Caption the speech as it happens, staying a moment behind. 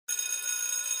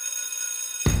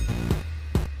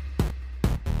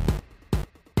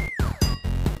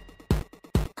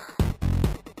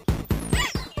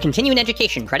Continuing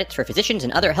education credits for physicians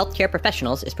and other healthcare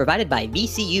professionals is provided by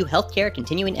VCU Healthcare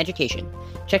Continuing Education.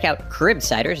 Check out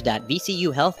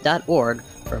cribsiders.vcuhealth.org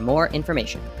for more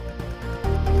information.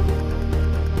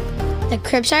 The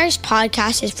Cribsiders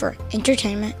podcast is for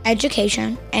entertainment,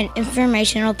 education, and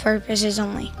informational purposes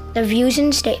only. The views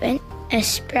and statements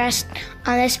expressed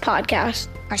on this podcast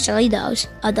are solely those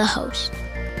of the host.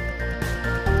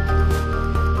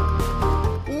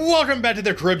 Welcome back to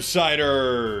the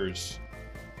Cribsiders.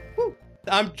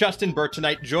 I'm Justin Burt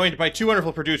tonight, joined by two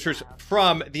wonderful producers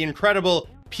from the incredible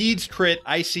PedsCrit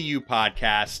ICU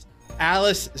podcast.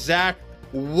 Alice, Zach,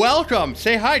 welcome.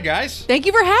 Say hi, guys. Thank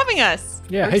you for having us.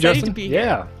 Yeah, We're hey, excited Justin. to be here.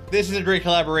 Yeah. This is a great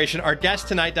collaboration. Our guest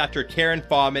tonight, Dr. Karen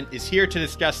Fallman, is here to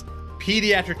discuss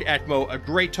pediatric ECMO, a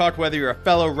great talk whether you're a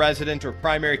fellow resident or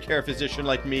primary care physician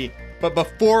like me. But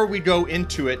before we go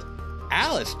into it,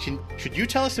 Alice, should you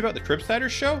tell us about the Cribsiders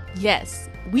show? Yes,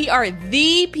 we are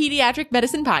the pediatric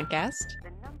medicine podcast.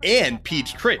 And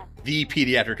PedsCrit, the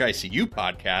pediatric ICU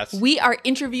podcast. We are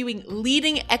interviewing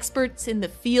leading experts in the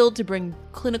field to bring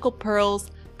clinical pearls,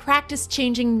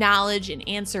 practice-changing knowledge, and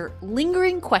answer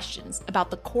lingering questions about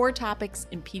the core topics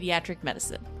in pediatric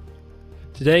medicine.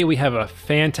 Today we have a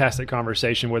fantastic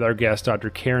conversation with our guest, Dr.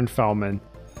 Karen Fallman,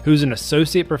 who's an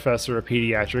associate professor of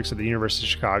pediatrics at the University of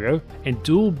Chicago and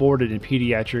dual-boarded in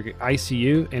pediatric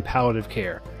ICU and palliative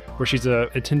care, where she's an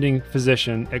attending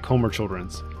physician at Comer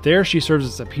Children's. There, she serves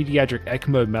as a pediatric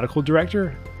ECMO medical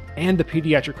director and the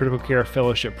Pediatric Critical Care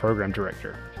Fellowship Program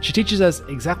Director. She teaches us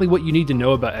exactly what you need to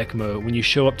know about ECMO when you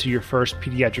show up to your first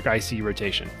pediatric ICU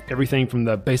rotation. Everything from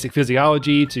the basic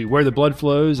physiology to where the blood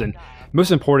flows, and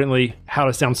most importantly, how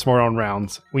to sound smart on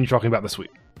rounds when you're talking about the suite.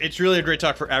 It's really a great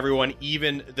talk for everyone,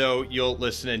 even though you'll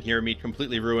listen and hear me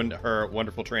completely ruin her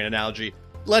wonderful train analogy.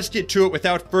 Let's get to it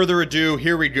without further ado.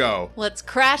 Here we go. Let's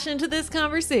crash into this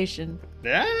conversation.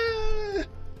 I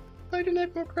didn't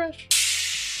have more crash.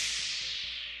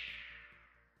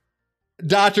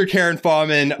 Dr. Karen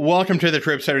Fallman, welcome to the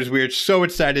Cribsiders. We are so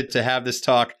excited to have this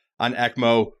talk on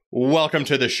ECMO. Welcome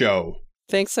to the show.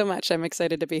 Thanks so much. I'm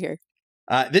excited to be here.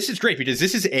 This is great because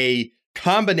this is a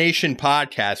combination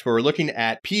podcast where we're looking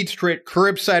at PedsCrit,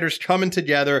 Cribsiders coming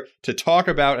together to talk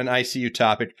about an ICU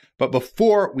topic. But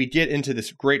before we get into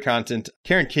this great content,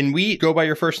 Karen, can we go by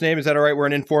your first name? Is that all right? We're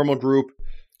an informal group.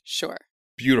 Sure.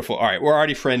 Beautiful. All right. We're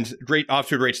already friends. Great. Off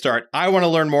to a great start. I want to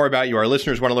learn more about you. Our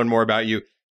listeners want to learn more about you.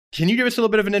 Can you give us a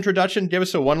little bit of an introduction? Give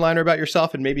us a one-liner about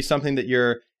yourself and maybe something that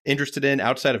you're interested in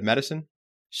outside of medicine?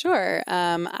 Sure.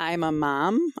 I'm a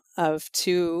mom of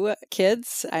two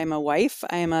kids. I'm a wife.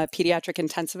 I'm a pediatric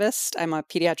intensivist. I'm a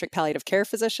pediatric palliative care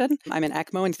physician. I'm an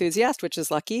ECMO enthusiast, which is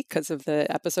lucky because of the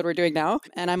episode we're doing now.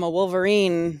 And I'm a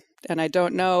Wolverine. And I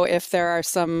don't know if there are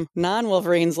some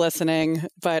non-Wolverines listening,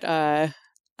 but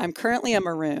I'm currently a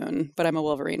Maroon, but I'm a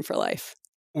Wolverine for life.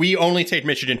 We only take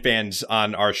Michigan fans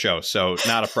on our show, so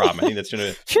not a problem. I think that's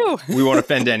going to... We won't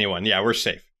offend anyone. Yeah, we're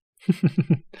safe.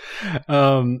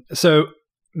 So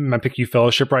my PICU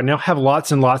fellowship right now, have lots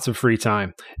and lots of free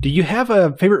time. Do you have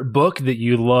a favorite book that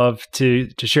you love to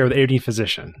share with any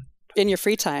physician? In your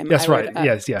free time? That's right.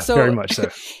 Yes, very much so.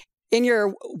 In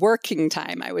your working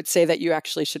time, I would say that you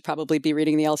actually should probably be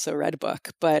reading the Also Read book.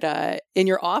 But in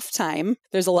your off time,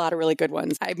 there's a lot of really good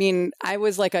ones. I mean, I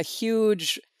was like a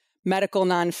huge medical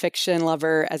nonfiction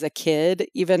lover as a kid,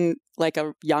 even like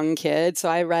a young kid. So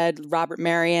I read Robert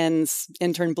Marion's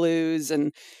Intern Blues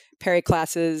and Perry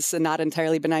Klass's A Not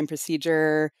Entirely Benign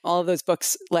Procedure, all of those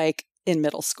books like in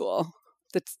middle school.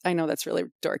 I know that's really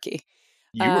dorky.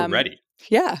 You were ready.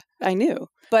 Yeah, I knew.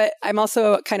 But I'm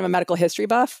also kind of a medical history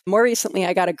buff. More recently,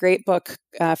 I got a great book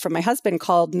from my husband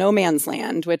called No Man's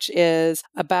Land, which is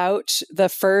about the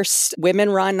first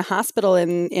women-run hospital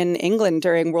in England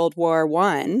during World War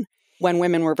I, when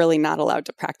women were really not allowed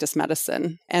to practice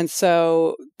medicine. And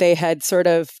so they had sort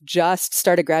of just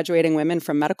started graduating women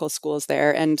from medical schools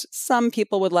there. And some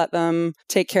people would let them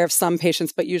take care of some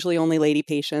patients, but usually only lady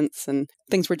patients. And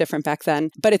things were different back then.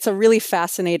 But it's a really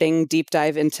fascinating deep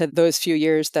dive into those few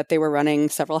years that they were running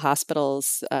several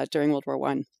hospitals during World War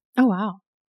I. Oh, wow.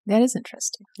 That is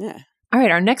interesting. Yeah. All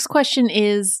right. Our next question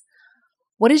is,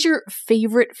 what is your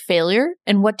favorite failure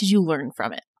and what did you learn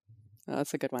from it? Oh,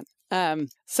 that's a good one.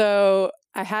 So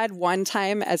I had one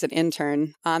time as an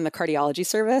intern on the cardiology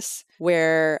service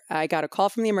where I got a call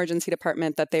from the emergency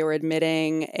department that they were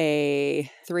admitting a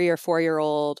 3 or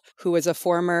 4-year-old who was a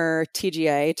former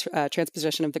TGA,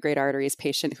 transposition of the great arteries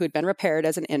patient who had been repaired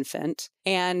as an infant.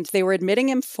 And they were admitting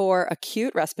him for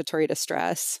acute respiratory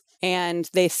distress. And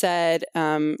they said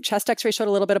chest x-ray showed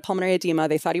a little bit of pulmonary edema.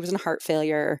 They thought he was in heart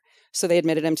failure. So they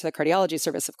admitted him to the cardiology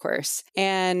service, of course.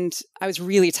 And I was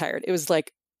really tired. It was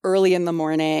like early in the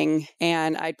morning,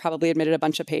 and I'd probably admitted a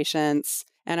bunch of patients.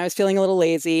 And I was feeling a little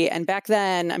lazy. And back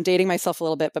then, I'm dating myself a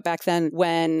little bit, but back then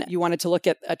when you wanted to look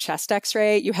at a chest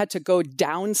x-ray, you had to go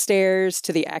downstairs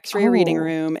to the x-ray reading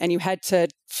room, and you had to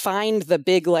find the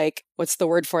big, like, what's the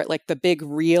word for it? Like the big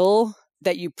reel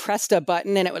that you pressed a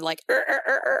button and it would like,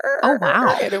 Oh,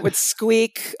 wow. and it would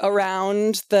squeak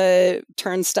around the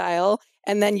turnstile.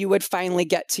 And then you would finally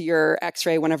get to your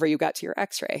x-ray whenever you got to your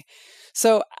x-ray.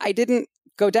 So I didn't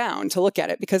go down to look at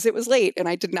it because it was late and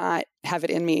I did not have it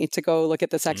in me to go look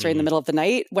at this x-ray in the middle of the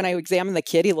night. When I examined the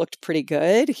kid, he looked pretty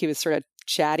good. He was sort of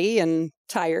chatty and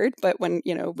tired, but when,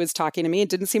 was talking to me, it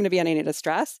didn't seem to be any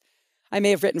distress. I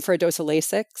may have written for a dose of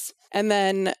Lasix. And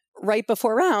then right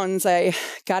before rounds, I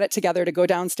got it together to go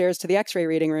downstairs to the x-ray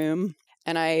reading room,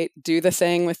 and I do the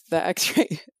thing with the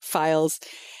x-ray files.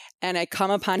 And I come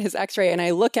upon his x-ray and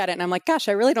I look at it and I'm like, gosh,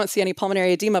 I really don't see any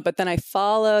pulmonary edema. But then I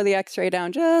follow the x-ray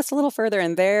down just a little further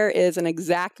and there is an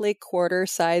exactly quarter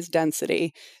size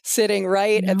density sitting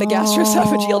right at the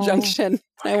gastroesophageal junction.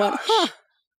 And I went, huh.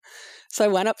 So I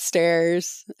went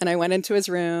upstairs and I went into his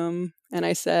room and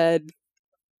I said,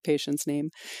 patient's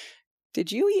name,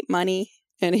 "Did you eat money?"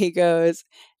 And he goes,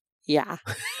 "Yeah."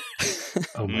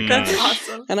 Oh my gosh. That's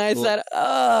awesome. And I said,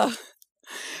 "Oh."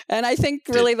 And I think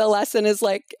really the lesson is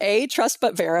like, A, trust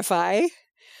but verify.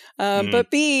 But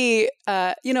B,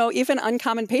 even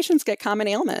uncommon patients get common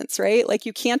ailments, right? Like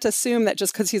you can't assume that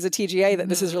just because he's a TGA that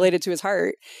this is related to his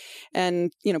heart.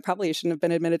 And, probably you shouldn't have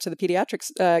been admitted to the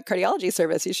pediatrics cardiology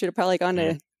service. You should have probably gone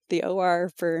to the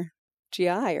OR for GI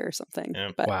or something.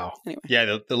 Yeah. But Wow. Anyway. Yeah,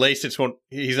 the Lasix won't,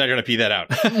 he's not going to pee that out.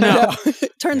 No.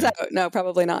 Turns out, no,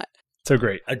 probably not. So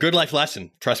great. A good life lesson.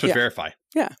 Trust but verify.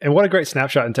 Yeah. And what a great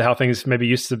snapshot into how things maybe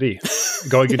used to be.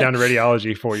 Going down to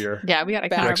radiology for your... Yeah, we got to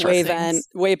back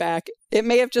way back. It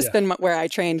may have just been where I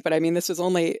trained, but I mean, this is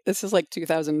like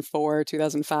 2004,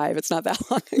 2005. It's not that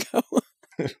long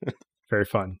ago. Very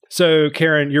fun. So,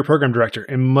 Karen, you're program director,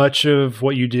 and much of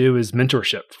what you do is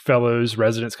mentorship, fellows,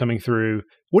 residents coming through.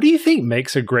 What do you think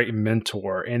makes a great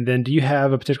mentor? And then do you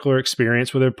have a particular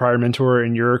experience with a prior mentor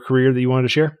in your career that you wanted to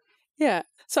share? Yeah.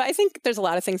 So I think there's a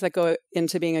lot of things that go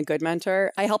into being a good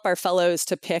mentor. I help our fellows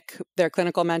to pick their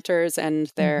clinical mentors and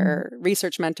their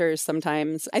research mentors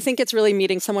sometimes. I think it's really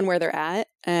meeting someone where they're at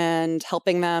and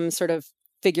helping them sort of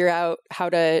figure out how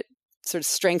to sort of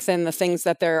strengthen the things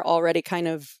that they're already kind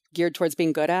of geared towards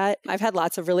being good at. I've had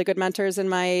lots of really good mentors in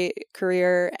my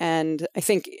career. And I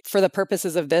think for the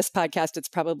purposes of this podcast,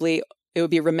 it would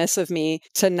be remiss of me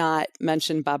to not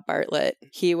mention Bob Bartlett.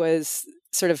 He was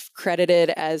sort of credited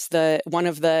as one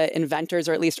of the inventors,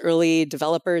 or at least early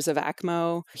developers of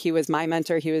ECMO. He was my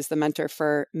mentor. He was the mentor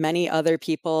for many other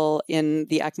people in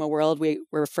the ECMO world. We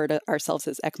refer to ourselves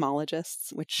as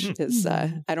ECMologists, which is,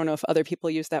 I don't know if other people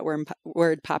use that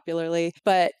word popularly,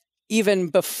 but even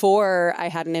before I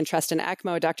had an interest in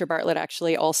ECMO, Dr. Bartlett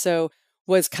actually also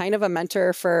was kind of a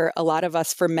mentor for a lot of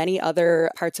us for many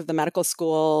other parts of the medical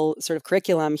school sort of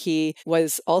curriculum. He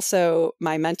was also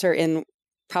my mentor in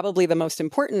probably the most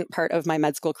important part of my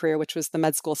med school career, which was the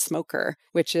Med School Smoker,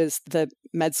 which is the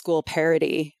med school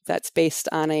parody that's based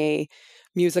on a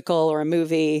musical or a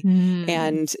movie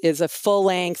and is a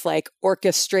full-length, like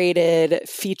orchestrated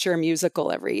feature musical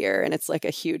every year. And it's like a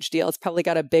huge deal. It's probably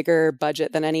got a bigger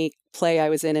budget than any play I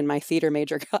was in my theater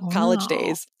major college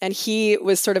days. And he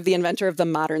was sort of the inventor of the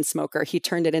modern smoker. He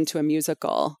turned it into a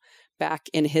musical back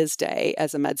in his day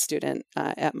as a med student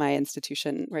at my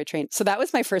institution where I trained. So that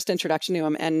was my first introduction to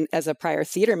him. And as a prior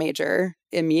theater major,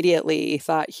 immediately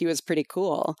thought he was pretty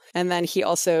cool. And then he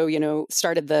also,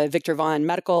 started the Victor Vaughn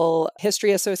Medical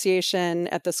History Association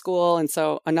at the school. And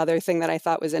so another thing that I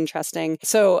thought was interesting.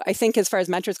 So I think as far as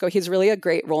mentors go, he's really a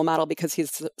great role model because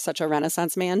he's such a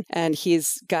Renaissance man and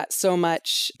he's got so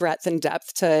much breadth and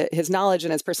depth to his knowledge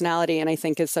and his personality. And I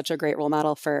think is such a great role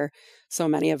model for so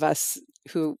many of us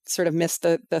who sort of missed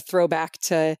the throwback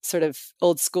to sort of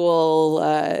old school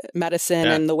medicine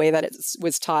and the way that it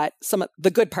was taught, some of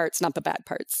the good parts, not the bad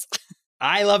parts.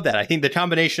 I love that. I think the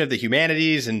combination of the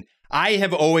humanities, and I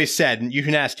have always said, and you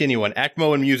can ask anyone,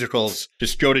 ECMO and musicals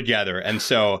just go together. And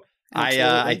so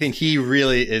I think he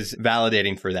really is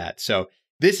validating for that. So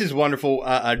this is wonderful,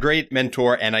 a great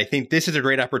mentor. And I think this is a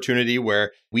great opportunity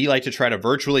where we like to try to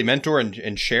virtually mentor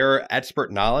and share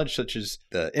expert knowledge, such as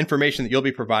the information that you'll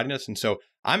be providing us. And so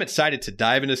I'm excited to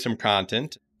dive into some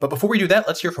content. But before we do that,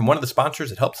 let's hear from one of the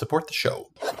sponsors that help support the show.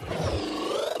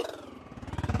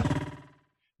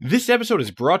 This episode is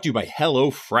brought to you by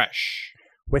HelloFresh.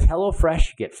 With HelloFresh,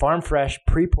 you get farm-fresh,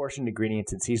 pre-portioned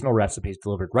ingredients and seasonal recipes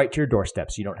delivered right to your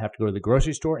doorstep so you don't have to go to the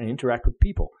grocery store and interact with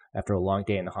people after a long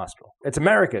day in the hospital. It's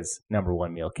America's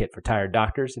 #1 meal kit for tired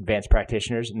doctors, advanced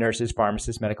practitioners, nurses,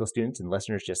 pharmacists, medical students, and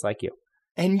listeners just like you.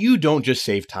 And you don't just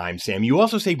save time, Sam. You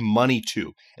also save money,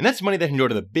 too. And that's money that can go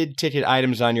to the big-ticket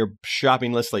items on your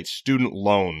shopping list like student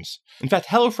loans. In fact,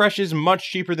 HelloFresh is much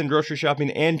cheaper than grocery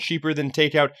shopping and cheaper than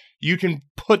takeout. You can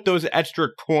put those extra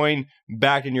coin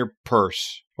back in your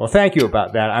purse. Well, thank you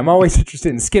about that. I'm always interested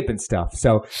in skipping stuff.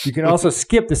 So you can also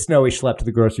skip the snowy schlep to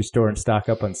the grocery store and stock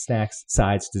up on snacks,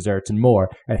 sides, desserts, and more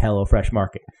at HelloFresh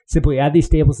Market. Simply add these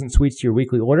staples and sweets to your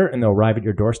weekly order, and they'll arrive at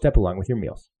your doorstep along with your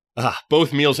meals.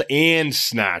 Both meals and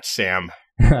snacks, Sam.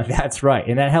 That's right.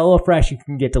 And at HelloFresh, you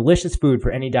can get delicious food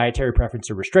for any dietary preference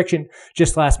or restriction.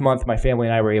 Just last month, my family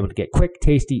and I were able to get quick,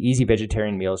 tasty, easy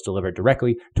vegetarian meals delivered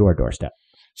directly to our doorstep.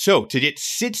 So to get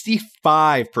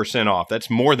 65% off, that's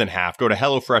more than half, go to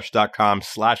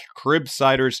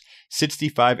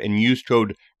HelloFresh.com/Cribsiders65 and use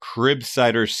code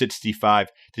Cribsiders65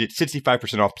 to get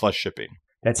 65% off plus shipping.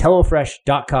 That's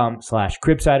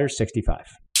HelloFresh.com/Cribsiders65.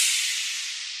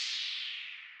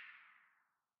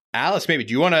 Alice, maybe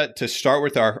do you want to start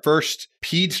with our first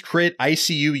PedsCrit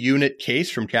ICU unit case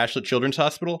from Cashlet Children's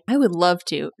Hospital? I would love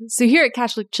to. So here at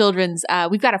Cashlet Children's,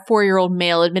 we've got a 4-year-old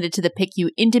male admitted to the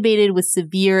PICU intubated with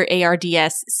severe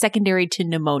ARDS secondary to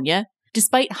pneumonia.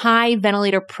 Despite high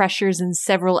ventilator pressures and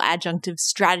several adjunctive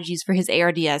strategies for his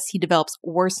ARDS, he develops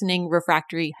worsening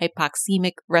refractory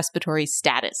hypoxemic respiratory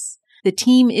status. The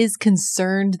team is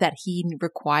concerned that he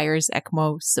requires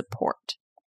ECMO support.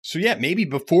 So yeah, maybe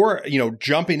before,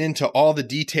 jumping into all the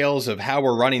details of how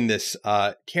we're running this,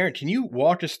 Karen, can you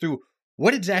walk us through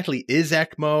what exactly is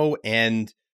ECMO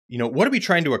and, what are we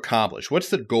trying to accomplish? What's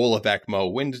the goal of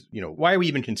ECMO? Why are we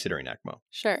even considering ECMO?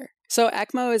 Sure. So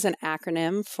ECMO is an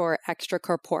acronym for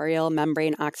extracorporeal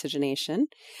membrane oxygenation.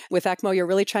 With ECMO, you're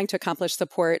really trying to accomplish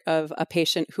support of a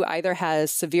patient who either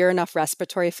has severe enough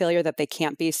respiratory failure that they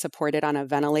can't be supported on a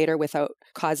ventilator without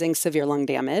causing severe lung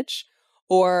damage,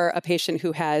 or a patient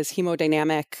who has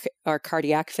hemodynamic or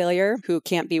cardiac failure who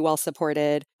can't be well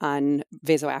supported on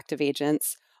vasoactive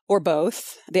agents, or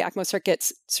both. The ECMO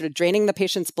circuit's sort of draining the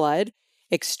patient's blood,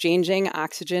 exchanging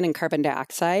oxygen and carbon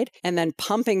dioxide, and then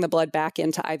pumping the blood back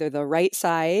into either the right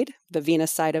side, the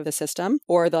venous side of the system,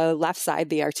 or the left side,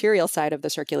 the arterial side of the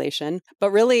circulation.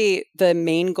 But really, the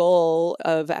main goal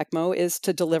of ECMO is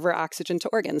to deliver oxygen to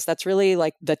organs. That's really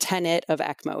like the tenet of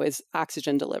ECMO is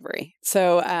oxygen delivery.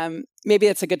 So maybe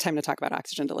it's a good time to talk about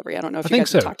oxygen delivery. I don't know if you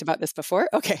guys have talked about this before.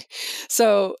 Okay.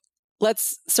 So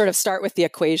let's sort of start with the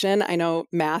equation. I know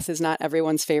math is not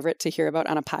everyone's favorite to hear about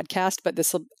on a podcast, but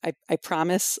I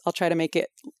promise I'll try to make it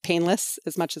painless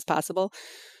as much as possible.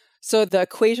 So the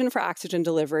equation for oxygen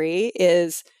delivery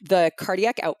is the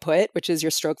cardiac output, which is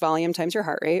your stroke volume times your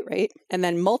heart rate, right? And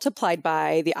then multiplied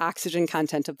by the oxygen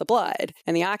content of the blood.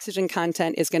 And the oxygen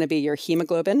content is going to be your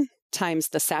hemoglobin times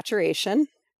the saturation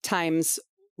times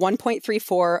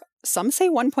 1.34. Some say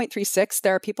 1.36.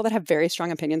 There are people that have very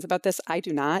strong opinions about this. I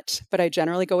do not, but I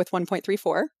generally go with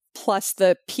 1.34 plus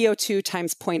the PO2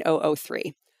 times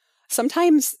 0.003.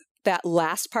 Sometimes that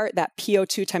last part, that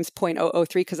PO2 times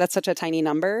 0.003, because that's such a tiny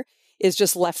number, is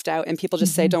just left out. And people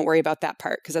just say, don't worry about that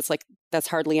part, because that's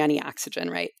hardly any oxygen,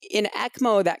 right? In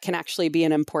ECMO, that can actually be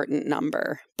an important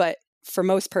number. But for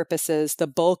most purposes, the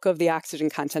bulk of the oxygen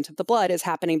content of the blood is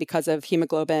happening because of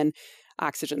hemoglobin,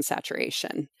 oxygen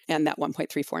saturation, and that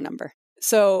 1.34 number.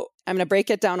 So I'm going to break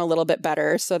it down a little bit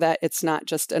better so that it's not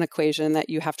just an equation that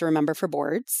you have to remember for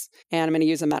boards. And I'm going to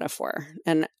use a metaphor.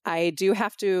 And I do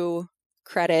have to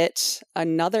credit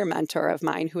another mentor of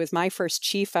mine who is my first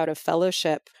chief out of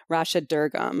fellowship, Rashid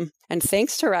Durgam. And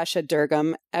thanks to Rashid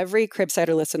Durgam, every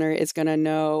Cribsider listener is going to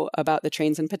know about the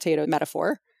trains and potato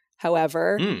metaphor.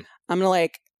 However, I'm going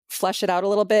to flesh it out a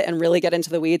little bit and really get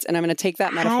into the weeds. And I'm going to take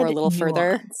that metaphor a little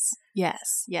further.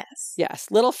 Yes.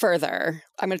 Little further.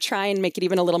 I'm going to try and make it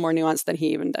even a little more nuanced than he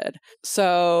even did.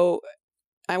 So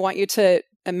I want you to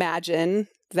imagine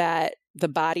that the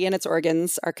body and its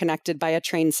organs are connected by a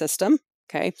train system.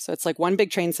 Okay, so it's like one big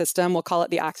train system. We'll call it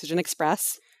the Oxygen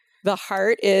Express. The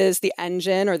heart is the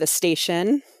engine or the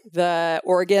station. The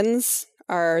organs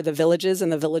are the villages and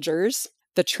the villagers.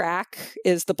 The track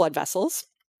is the blood vessels.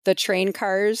 The train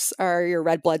cars are your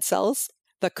red blood cells.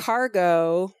 The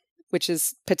cargo, which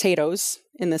is potatoes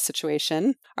in this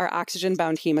situation, are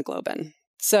oxygen-bound hemoglobin.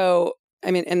 So,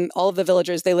 and all of the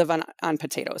villagers, they live on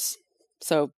potatoes.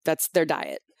 So that's their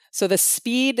diet. So the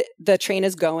speed the train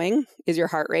is going is your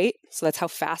heart rate. So that's how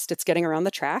fast it's getting around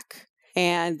the track.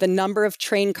 And the number of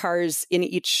train cars in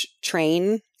each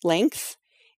train length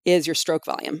is your stroke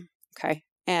volume. Okay.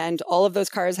 And all of those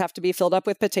cars have to be filled up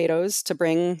with potatoes to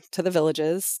bring to the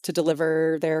villages to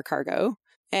deliver their cargo.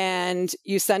 And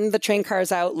you send the train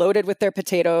cars out loaded with their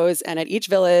potatoes. And at each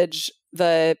village,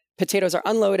 the potatoes are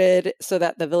unloaded so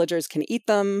that the villagers can eat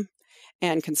them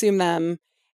and consume them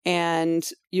and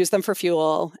use them for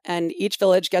fuel. And each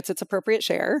village gets its appropriate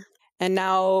share. And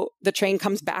now the train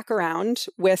comes back around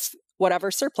with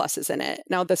whatever surplus is in it.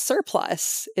 Now, the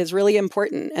surplus is really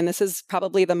important. And this is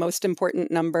probably the most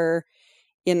important number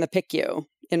in the PICU,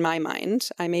 in my mind.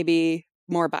 I may be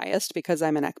more biased because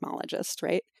I'm an ECMologist,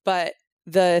 right? But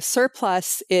the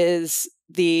surplus is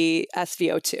the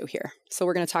SVO2 here. So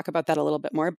we're going to talk about that a little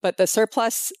bit more. But the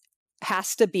surplus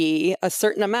has to be a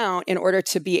certain amount in order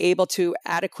to be able to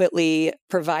adequately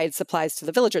provide supplies to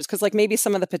the villagers. Because like maybe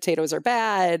some of the potatoes are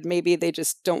bad. Maybe they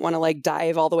just don't want to like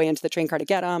dive all the way into the train car to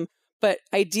get them. But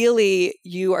ideally,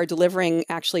 you are delivering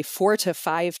actually 4 to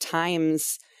 5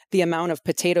 times the amount of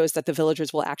potatoes that the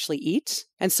villagers will actually eat.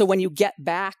 And so when you get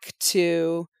back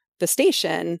to the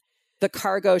station, the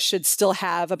cargo should still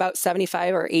have about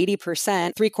 75 or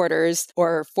 80%, 3/4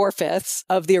 or 4/5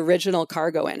 of the original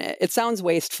cargo in it. It sounds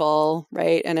wasteful,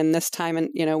 right? And in this time, and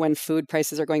you know, when food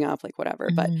prices are going up, like whatever.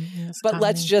 But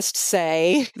let's just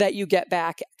say that you get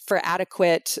back for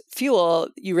adequate fuel,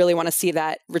 you really want to see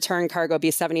that return cargo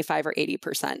be 75 or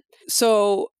 80%.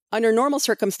 So under normal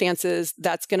circumstances,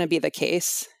 that's going to be the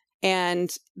case.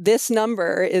 And this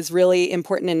number is really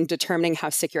important in determining how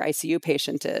sick your ICU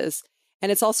patient is.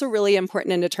 And it's also really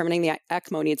important in determining the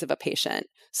ECMO needs of a patient.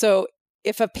 So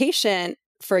if a patient,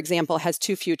 for example, has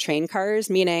too few train cars,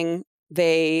 meaning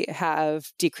they have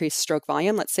decreased stroke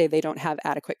volume, let's say they don't have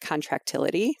adequate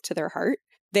contractility to their heart,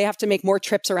 they have to make more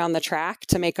trips around the track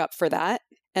to make up for that.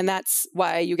 And that's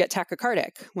why you get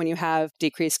tachycardic when you have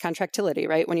decreased contractility,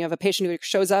 right? When you have a patient who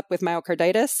shows up with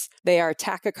myocarditis, they are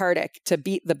tachycardic to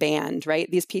beat the band,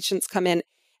 right? These patients come in,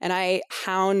 and I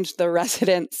hound the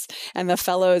residents and the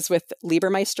fellows with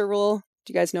Liebermeister rule.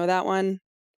 Do you guys know that one?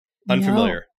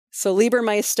 Unfamiliar. No. So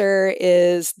Liebermeister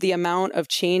is the amount of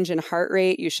change in heart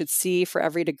rate you should see for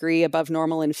every degree above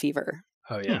normal in fever.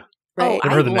 Oh, yeah. Right. Oh,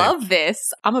 I love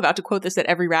this. I'm about to quote this at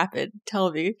every rapid. Tell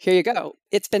me. Here you go.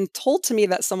 It's been told to me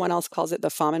that someone else calls it the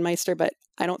Famenmeister, but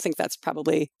I don't think that's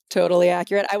probably totally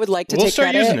accurate. I would like to take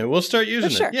credit. We'll start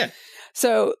using it. Yeah.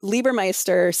 So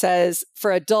Liebermeister says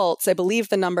for adults, I believe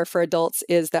the number for adults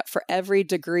is that for every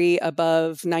degree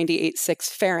above 98.6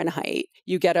 Fahrenheit,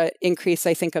 you get an increase,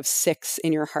 I think, of 6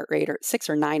 in your heart rate, or 6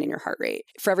 or 9 in your heart rate.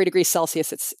 For every degree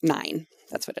Celsius, it's 9.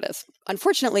 That's what it is.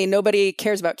 Unfortunately, nobody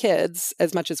cares about kids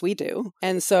as much as we do.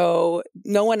 And so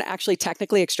no one actually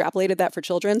technically extrapolated that for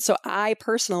children. So I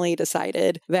personally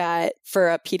decided that for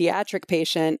a pediatric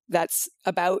patient, that's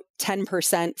about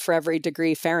 10% for every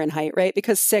degree Fahrenheit, right?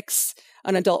 Because 6,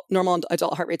 normal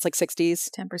adult heart rate's like 60s.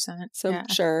 10%. So yeah.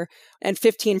 Sure. And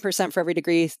 15% for every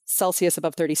degree Celsius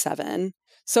above 37.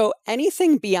 So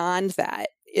anything beyond that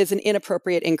is an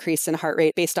inappropriate increase in heart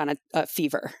rate based on a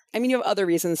fever. I mean, you have other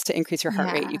reasons to increase your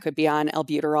heart rate. You could be on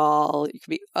albuterol. You could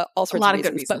be all sorts of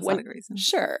reasons. A lot of good reasons.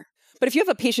 Sure. But if you have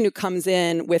a patient who comes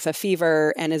in with a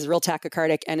fever and is real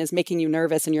tachycardic and is making you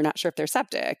nervous and you're not sure if they're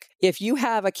septic, if you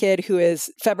have a kid who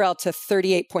is febrile to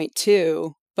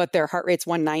 38.2, but their heart rate's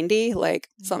 190, like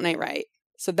something ain't right.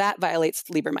 So that violates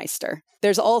Liebermeister.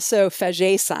 There's also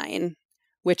Fagé sign,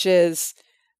 which is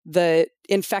the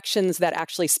infections that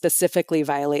actually specifically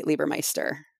violate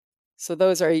Liebermeister. So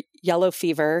those are yellow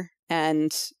fever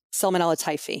and Salmonella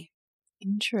typhi.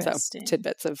 Interesting. So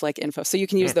tidbits of like info. So you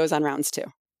can use those on rounds too.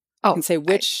 Oh, you can say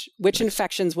which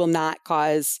infections will not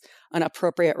cause an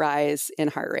appropriate rise in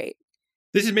heart rate.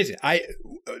 This is amazing.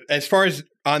 As far as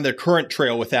on the current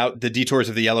trail without the detours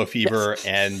of the yellow fever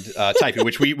and typhi,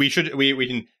 which we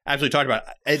can absolutely talk about.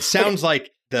 It sounds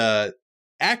like the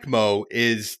ECMO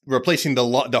is replacing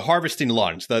the harvesting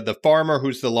lungs. The farmer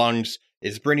who's the lungs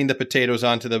is bringing the potatoes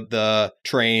onto the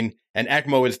train, and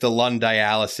ECMO is the lung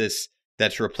dialysis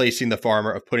that's replacing the farmer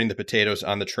of putting the potatoes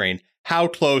on the train. How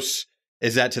close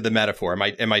is that to the metaphor?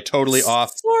 Am I totally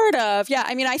off? Sort of. Yeah.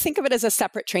 I mean, I think of it as a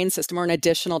separate train system or an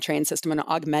additional train system, an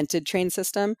augmented train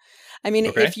system. I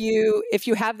mean, if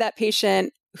you have that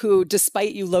patient who,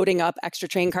 despite you loading up extra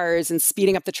train cars and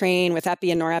speeding up the train with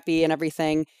epi and norepi and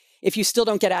everything, if you still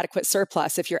don't get adequate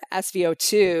surplus, if your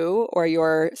SVO2 or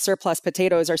your surplus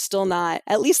potatoes are still not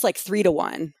at least like 3 to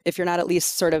 1, if you're not at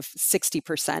least sort of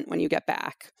 60% when you get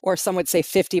back, or some would say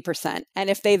 50%.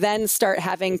 And if they then start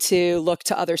having to look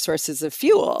to other sources of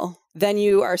fuel, then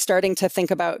you are starting to think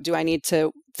about, do I need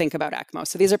to think about ECMO?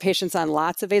 So these are patients on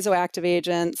lots of vasoactive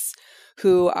agents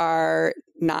who are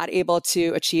not able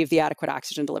to achieve the adequate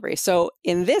oxygen delivery. So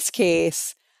in this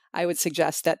case, I would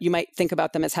suggest that you might think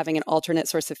about them as having an alternate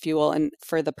source of fuel. And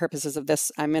for the purposes of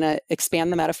this, I'm going to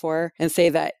expand the metaphor and say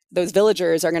that those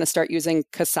villagers are going to start using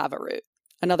cassava root.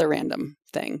 Another random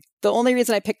thing. The only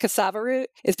reason I picked cassava root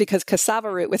is because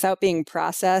cassava root, without being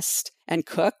processed and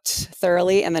cooked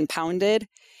thoroughly and then pounded,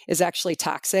 is actually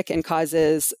toxic and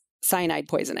causes cyanide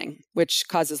poisoning, which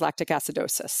causes lactic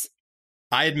acidosis.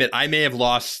 I admit I may have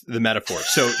lost the metaphor.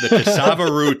 So the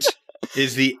cassava root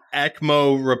is the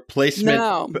ECMO replacement,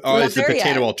 or is the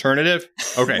potato alternative?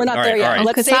 Okay, we're not there yet. All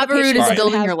right. Cassava root is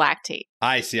building your lactate.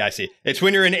 I see. It's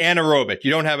when you're in anaerobic. You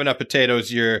don't have enough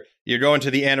potatoes. You're going to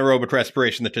the anaerobic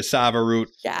respiration, the cassava root.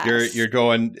 Yes. You're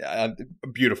going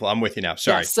beautiful. I'm with you now.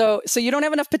 Sorry. Yeah, so you don't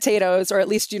have enough potatoes, or at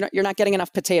least you're not getting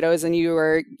enough potatoes, and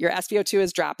your SVO2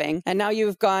 is dropping. And now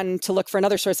you've gone to look for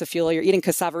another source of fuel. You're eating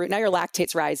cassava root. Now your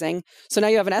lactate's rising. So now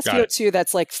you have an SVO2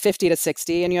 that's like 50 to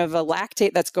 60, and you have a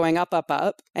lactate that's going up,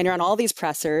 and you're on all these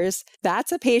pressors.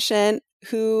 That's a patient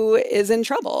who is in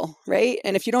trouble, right?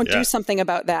 And if you don't do something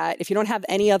about that, if you don't have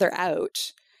any other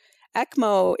out,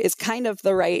 ECMO is kind of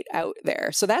the right out there.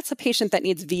 So that's a patient that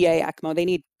needs VA ECMO. They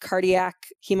need cardiac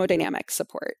hemodynamic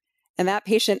support. And that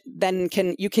patient then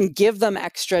you can give them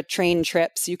extra train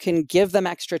trips, you can give them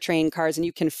extra train cars, and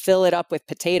you can fill it up with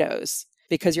potatoes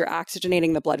because you're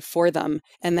oxygenating the blood for them,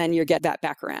 and then you get that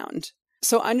back around.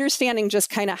 So understanding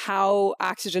just kind of how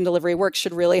oxygen delivery works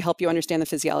should really help you understand the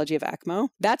physiology of ECMO.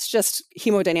 That's just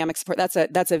hemodynamic support. That's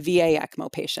a VA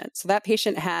ECMO patient. So that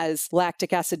patient has lactic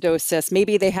acidosis.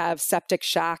 Maybe they have septic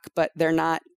shock, but they're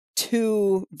not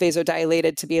too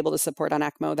vasodilated to be able to support on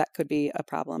ECMO. That could be a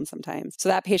problem sometimes. So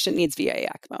that patient needs VA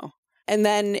ECMO. And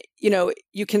then,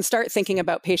 you can start thinking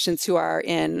about patients who are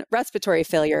in respiratory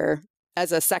failure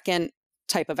as a second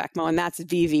type of ECMO, and that's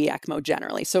VV ECMO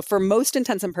generally. So for most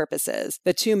intents and purposes,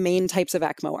 the two main types of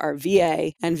ECMO are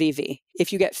VA and VV.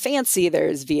 If you get fancy,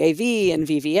 there's VAV and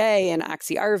VVA and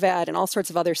oxy-RVAD and all sorts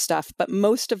of other stuff. But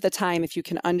most of the time, if you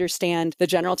can understand the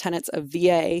general tenets of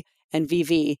VA and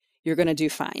VV, you're going to do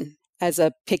fine. As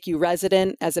a PICU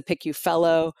resident, as a PICU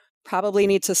fellow, probably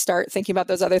need to start thinking about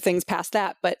those other things past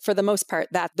that. But for the most part,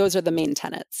 those are the main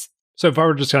tenets. So if I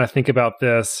were just going to think about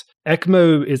this,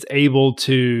 ECMO is able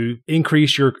to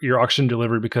increase your oxygen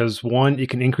delivery because, one, it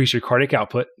can increase your cardiac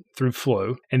output through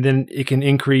flow, and then it can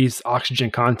increase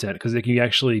oxygen content because it can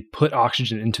actually put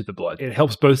oxygen into the blood. It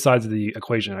helps both sides of the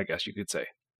equation, I guess you could say.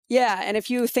 Yeah. And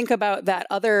if you think about that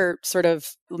other sort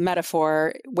of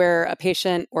metaphor where a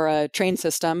patient or a train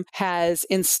system has,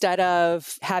 instead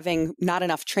of having not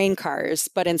enough train cars,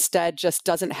 but instead just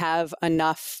doesn't have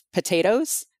enough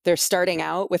potatoes, they're starting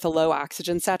out with a low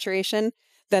oxygen saturation,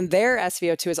 then their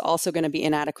SVO2 is also going to be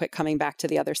inadequate coming back to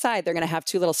the other side. They're going to have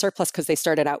too little surplus because they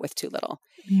started out with too little.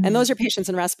 And those are patients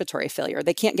in respiratory failure.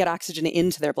 They can't get oxygen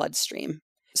into their bloodstream.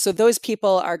 So those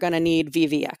people are going to need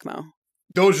VV ECMO.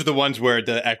 Those are the ones where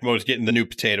the ECMO is getting the new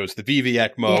potatoes. The VV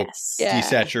ECMO,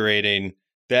 desaturating.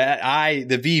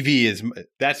 The VV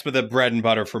that's the bread and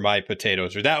butter for my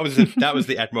potatoes. Or that was the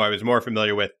ECMO I was more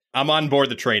familiar with. I'm on board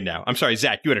the train now. I'm sorry,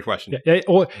 Zach, you had a question. Yeah,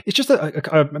 well, it's just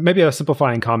maybe a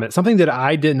simplifying comment. Something that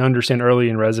I didn't understand early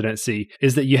in residency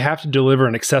is that you have to deliver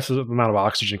an excessive amount of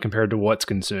oxygen compared to what's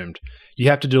consumed. You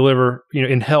have to deliver,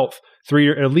 in health,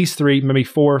 at least 3, maybe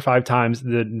 4 or 5 times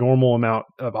the normal amount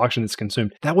of oxygen that's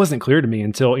consumed. That wasn't clear to me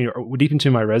until deep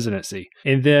into my residency.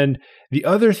 And then the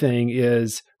other thing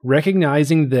is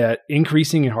recognizing that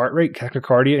increasing in heart rate,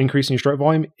 tachycardia, increasing your stroke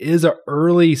volume is an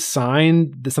early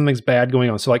sign that something's bad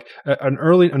going on. So like a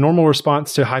normal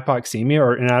response to hypoxemia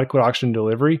or inadequate oxygen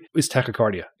delivery is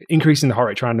tachycardia, increasing the heart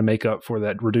rate, trying to make up for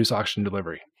that reduced oxygen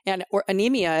delivery. Or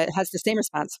anemia has the same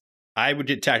response. I would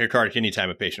get tachycardic anytime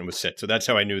a patient was sick. So that's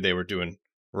how I knew they were doing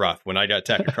rough. When I got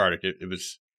tachycardic, it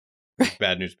was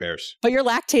bad news bears. But your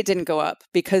lactate didn't go up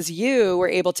because you were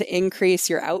able to increase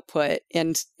your output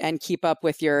and keep up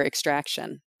with your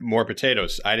extraction. More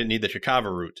potatoes. I didn't need the cassava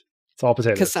root. It's all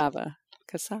potatoes. Cassava.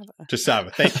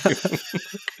 Thank you.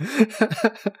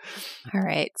 All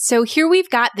right. So here we've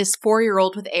got this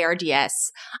 4-year-old with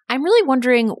ARDS. I'm really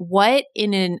wondering what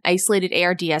in an isolated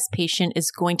ARDS patient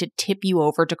is going to tip you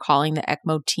over to calling the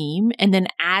ECMO team. And then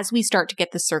as we start to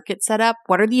get the circuit set up,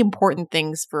 what are the important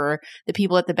things for the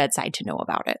people at the bedside to know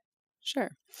about it? Sure.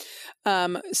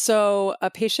 So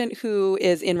a patient who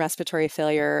is in respiratory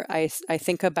failure, I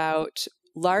think about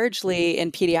largely in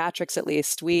pediatrics, at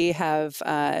least, we have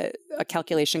a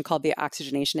calculation called the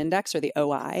oxygenation index, or the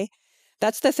OI,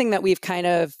 That's the thing that we've kind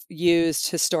of used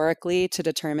historically to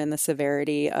determine the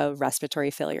severity of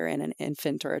respiratory failure in an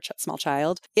infant or a small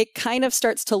child. It kind of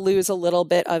starts to lose a little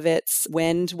bit of its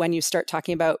wind when you start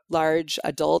talking about large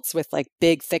adults with like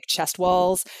big, thick chest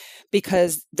walls,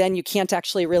 because then you can't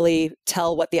actually really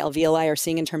tell what the alveoli are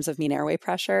seeing in terms of mean airway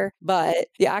pressure. But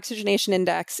the oxygenation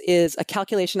index is a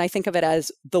calculation. I think of it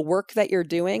as the work that you're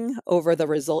doing over the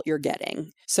result you're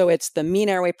getting. So it's the mean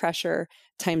airway pressure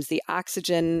times the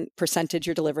oxygen percentage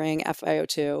you're delivering,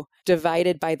 FiO2,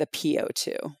 divided by the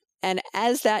PO2. And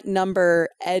as that number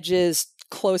edges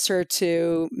closer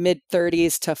to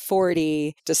mid-30s to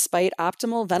 40, despite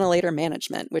optimal ventilator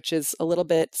management, which is a little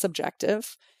bit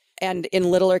subjective, and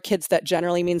in littler kids, that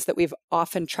generally means that we've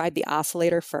often tried the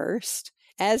oscillator first.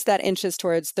 As that inches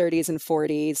towards 30s and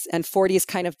 40s, and 40 is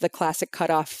kind of the classic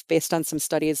cutoff based on some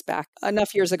studies back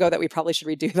enough years ago that we probably should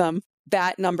redo them,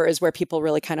 that number is where people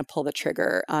really kind of pull the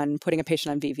trigger on putting a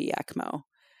patient on VV ECMO.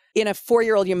 In a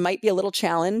 4-year-old, you might be a little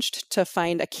challenged to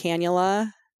find a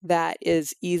cannula that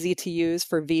is easy to use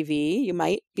for VV. You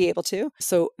might be able to.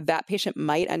 So that patient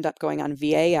might end up going on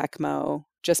VA ECMO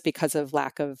just because of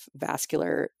lack of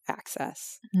vascular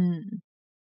access.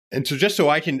 And so just so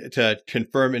I can to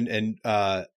confirm and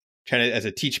kind of as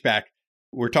a teach back,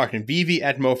 we're talking VV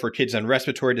ECMO for kids on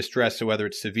respiratory distress. So whether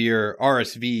it's severe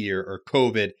RSV or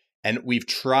COVID, and we've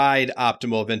tried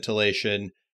optimal ventilation,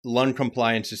 lung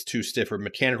compliance is too stiff or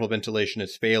mechanical ventilation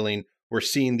is failing. We're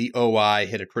seeing the OI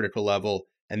hit a critical level.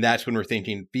 And that's when we're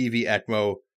thinking VV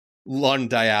ECMO, lung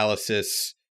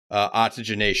dialysis,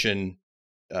 oxygenation,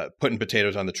 putting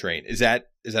potatoes on the train. Is that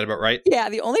about right? Yeah.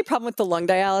 The only problem with the lung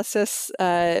dialysis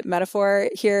metaphor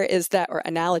here is that, or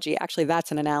analogy, actually,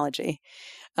 that's an analogy.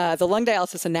 The lung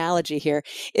dialysis analogy here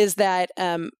is that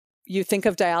you think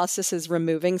of dialysis as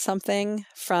removing something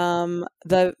from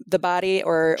the body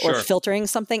or filtering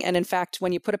something. And in fact,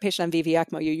 when you put a patient on VV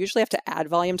ECMO, you usually have to add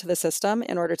volume to the system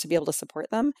in order to be able to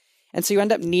support them. And so you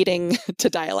end up needing to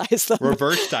dialyze them.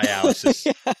 Reverse dialysis.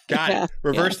 Got it.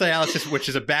 Reverse dialysis, which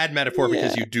is a bad metaphor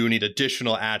because you do need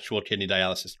additional actual kidney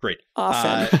dialysis. Great.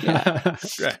 Often.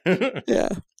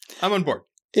 I'm on board.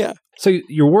 Yeah. So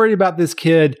you're worried about this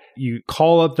kid. You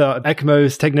call up the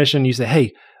ECMO's technician. You say,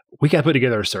 hey, we got to put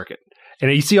together a circuit. And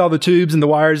you see all the tubes and the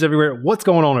wires everywhere. What's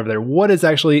going on over there? What is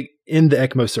actually in the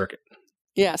ECMO circuit?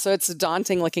 Yeah, so it's a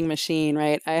daunting looking machine,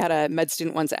 right? I had a med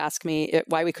student once ask me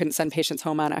why we couldn't send patients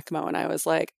home on ECMO. And I was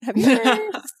like, have you ever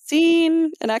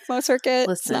seen an ECMO circuit?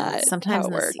 Listen, sometimes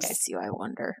in the CICU, I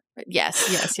wonder. But yes.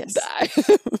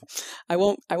 I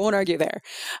won't argue there.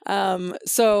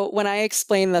 So when I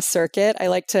explain the circuit, I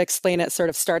like to explain it sort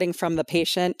of starting from the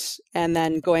patient and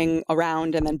then going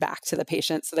around and then back to the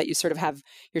patient so that you sort of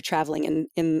you're traveling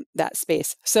in that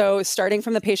space. So starting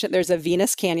from the patient, there's a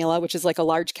venous cannula, which is like a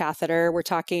large catheter. We're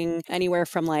talking anywhere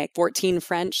from like 14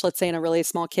 French, let's say in a really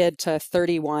small kid, to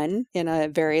 31 in a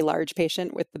very large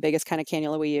patient with the biggest kind of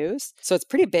cannula we use. So it's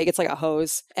pretty big. It's like a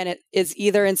hose. And it is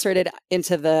either inserted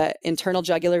into the internal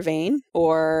jugular vein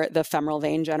or the femoral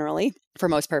vein generally for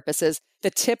most purposes. The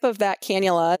tip of that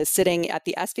cannula is sitting at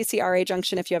the SVC RA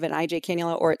junction if you have an IJ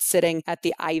cannula, or it's sitting at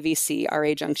the IVC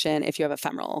RA junction if you have a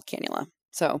femoral cannula.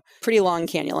 So pretty long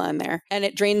cannula in there. And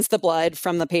it drains the blood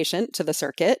from the patient to the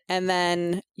circuit. And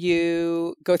then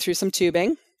you go through some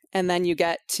tubing. And then you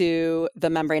get to the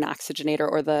membrane oxygenator,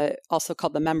 or also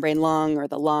called the membrane lung or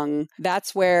the lung.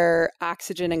 That's where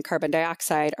oxygen and carbon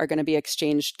dioxide are going to be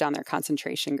exchanged down their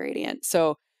concentration gradient.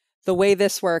 So the way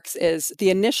this works is the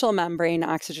initial membrane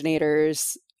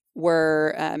oxygenators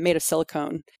were made of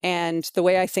silicone. And the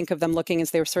way I think of them looking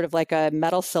is they were sort of like a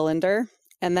metal cylinder.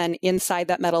 And then inside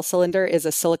that metal cylinder is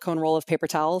a silicone roll of paper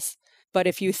towels. But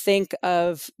if you think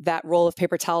of that roll of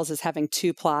paper towels as having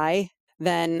 2-ply,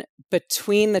 then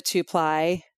between the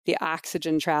 2-ply, the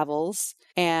oxygen travels,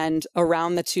 and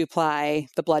around the 2-ply,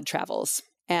 the blood travels.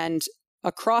 And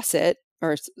across it,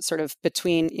 or sort of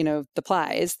between, the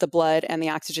plies, the blood and the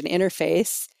oxygen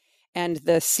interface, and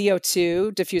the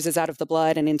CO2 diffuses out of the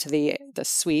blood and into the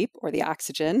sweep, or the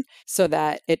oxygen, so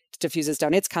that it diffuses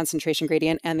down its concentration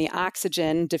gradient, and the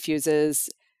oxygen diffuses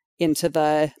into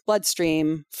the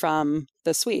bloodstream from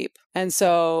the sweep. And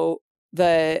so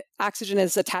the oxygen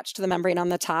is attached to the membrane on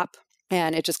the top,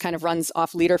 and it just kind of runs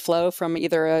off liter flow from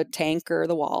either a tank or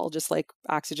the wall, just like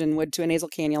oxygen would to a nasal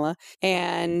cannula.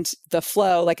 And the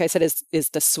flow, like I said, is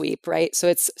the sweep, right?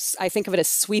 So I think of it as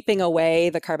sweeping away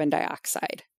the carbon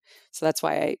dioxide. So that's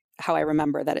how I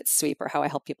remember that it's sweep, or how I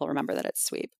help people remember that it's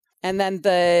sweep. And then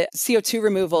the CO2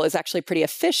 removal is actually pretty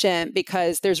efficient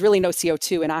because there's really no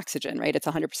CO2 in oxygen, right? It's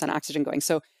 100% oxygen going.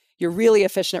 So you're really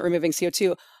efficient at removing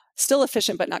CO2. still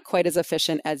efficient, but not quite as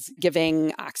efficient as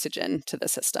giving oxygen to the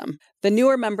system. The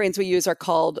newer membranes we use are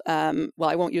called, well,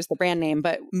 I won't use the brand name,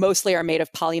 but mostly are made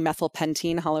of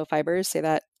polymethylpentene hollow fibers. Say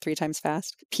that 3 times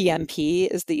fast. PMP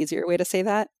is the easier way to say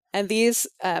that. And these,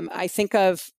 I think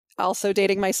of also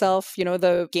dating myself,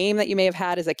 the game that you may have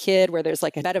had as a kid where there's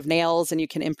like a bed of nails and you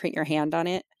can imprint your hand on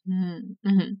it.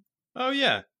 Mm-hmm. Oh,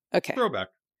 yeah. Okay. Throwback.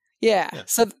 Yeah.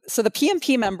 So the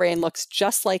PMP membrane looks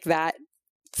just like that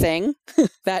thing,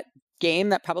 that game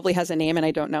that probably has a name and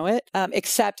I don't know it,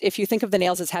 except if you think of the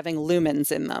nails as having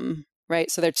lumens in them,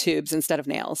 right? So they're tubes instead of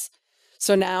nails.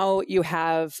 So now you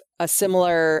have a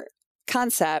similar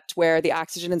concept where the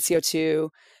oxygen and CO2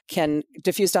 can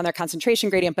diffuse down their concentration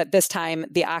gradient, but this time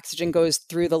the oxygen goes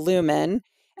through the lumen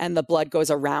and the blood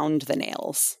goes around the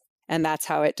nails. And that's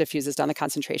how it diffuses down the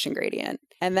concentration gradient.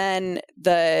 And then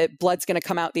the blood's going to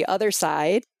come out the other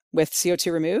side with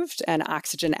CO2 removed and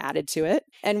oxygen added to it.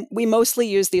 And we mostly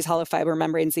use these hollow fiber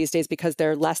membranes these days because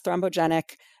they're less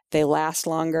thrombogenic, they last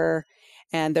longer,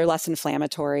 and they're less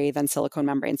inflammatory than silicone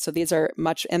membranes. So these are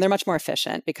they're much more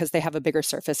efficient because they have a bigger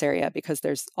surface area because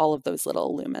there's all of those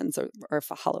little lumens or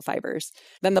hollow fibers.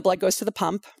 Then the blood goes to the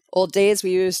pump. Old days,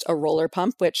 we used a roller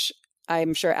pump, which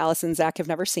I'm sure Alice and Zach have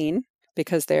never seen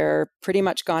because they're pretty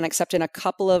much gone except in a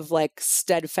couple of like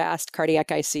steadfast cardiac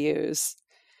ICUs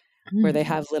where they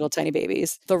have little tiny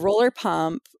babies. The roller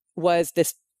pump was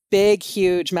this big,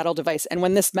 huge metal device. And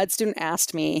when this med student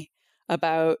asked me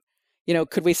about,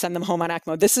 could we send them home on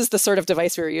ECMO? This is the sort of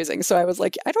device we were using. So I was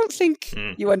like, I don't think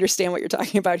you understand what you're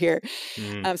talking about here.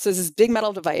 So it's this big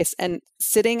metal device, and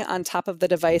sitting on top of the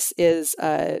device is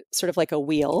sort of like a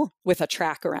wheel with a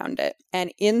track around it.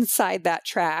 And inside that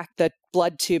track, the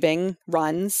blood tubing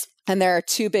runs, and there are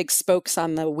 2 big spokes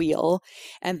on the wheel,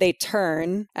 and they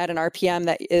turn at an RPM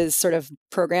that is sort of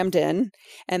programmed in,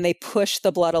 and they push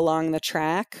the blood along the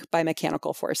track by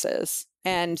mechanical forces.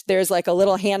 And there's like a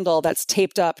little handle that's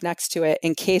taped up next to it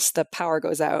in case the power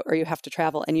goes out or you have to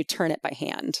travel, and you turn it by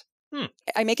hand.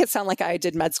 I make it sound like I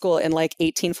did med school in like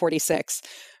 1846,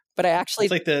 but I actually...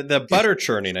 It's like the butter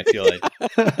churning, I feel like.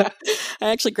 I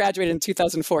actually graduated in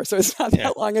 2004, so it's not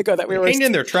that long ago that we were... Hang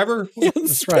in there, Trevor.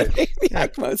 That's right. The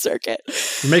ECMO circuit.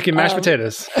 You're making mashed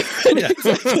potatoes. Yeah,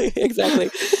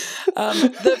 exactly.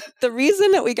 The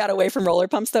reason that we got away from roller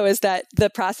pumps, though, is that the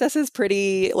process is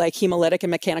pretty like hemolytic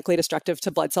and mechanically destructive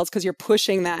to blood cells because you're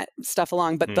pushing that stuff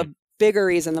along. But the bigger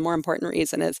reason, the more important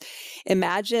reason is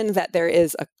imagine that there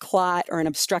is a clot or an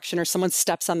obstruction or someone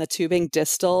steps on the tubing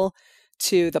distal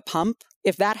to the pump.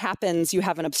 If that happens, you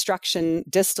have an obstruction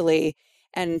distally.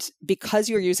 And because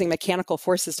you're using mechanical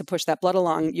forces to push that blood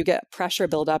along, you get pressure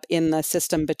buildup in the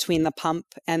system between the pump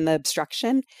and the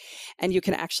obstruction. And you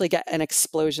can actually get an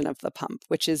explosion of the pump,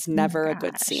 which is never a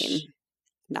good scene.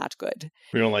 Not good.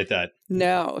 We don't like that.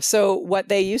 No. So what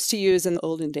they used to use in the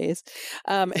olden days,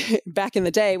 back in the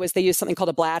day, was they used something called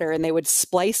a bladder, and they would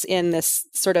splice in this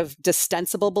sort of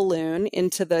distensible balloon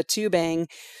into the tubing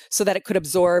so that it could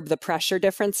absorb the pressure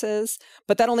differences.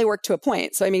 But that only worked to a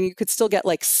point. So, I mean, you could still get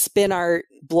like spin art,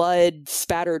 blood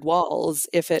spattered walls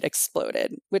if it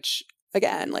exploded, which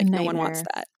again, like no one wants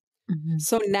that.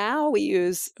 So now we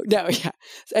use,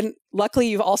 and luckily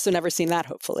you've also never seen that,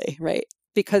 hopefully, right?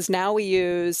 Because now we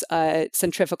use a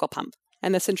centrifugal pump.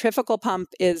 And the centrifugal pump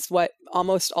is what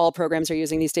almost all programs are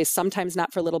using these days, sometimes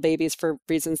not for little babies for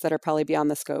reasons that are probably beyond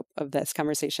the scope of this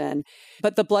conversation.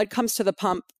 But the blood comes to the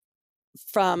pump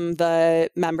from the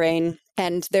membrane,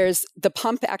 and the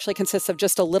pump actually consists of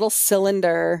just a little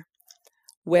cylinder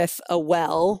with a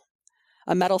well,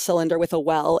 a metal cylinder with a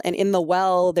well. And in the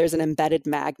well, there's an embedded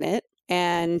magnet.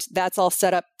 And that's all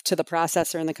set up to the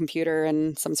processor in the computer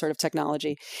and some sort of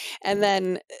technology. And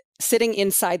then sitting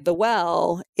inside the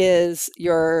well is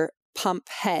your pump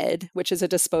head, which is a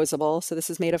disposable. So this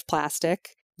is made of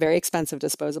plastic, very expensive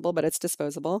disposable, but it's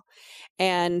disposable.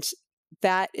 And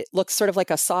that it looks sort of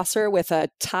like a saucer with a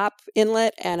top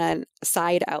inlet and a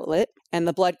side outlet. And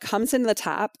the blood comes in the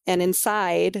top, and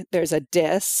inside there's a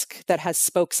disc that has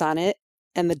spokes on it.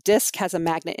 And the disc has a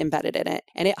magnet embedded in it,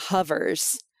 and it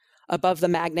hovers above the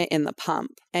magnet in the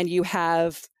pump. And you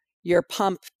have your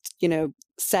pump,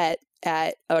 set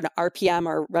at an RPM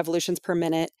or revolutions per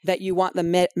minute that you want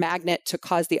the magnet to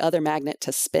cause the other magnet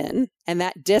to spin. And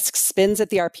that disc spins at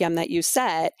the RPM that you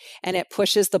set, and it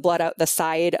pushes the blood out the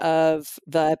side of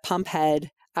the pump head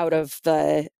out of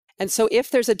the... And so if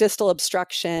there's a distal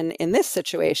obstruction in this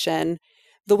situation,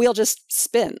 the wheel just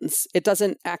spins. It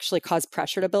doesn't actually cause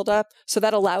pressure to build up. So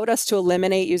that allowed us to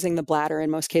eliminate using the bladder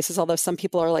in most cases, although some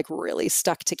people are like really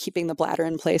stuck to keeping the bladder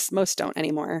in place. Most don't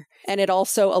anymore. And it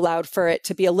also allowed for it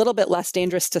to be a little bit less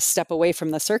dangerous to step away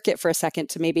from the circuit for a second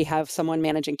to maybe have someone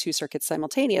managing 2 circuits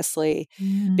simultaneously,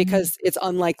 because it's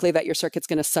unlikely that your circuit's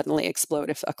going to suddenly explode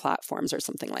if a clot forms or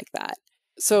something like that.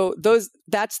 So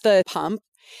that's the pump.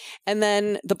 And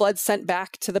then the blood's sent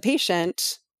back to the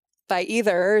patient by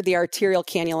either the arterial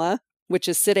cannula, which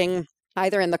is sitting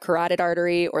either in the carotid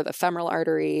artery or the femoral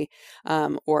artery,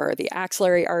 or the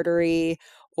axillary artery,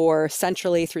 or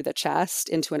centrally through the chest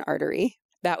into an artery.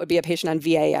 That would be a patient on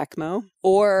VA ECMO,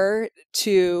 or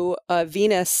to a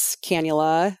venous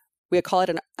cannula. We call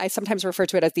it I sometimes refer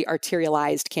to it as the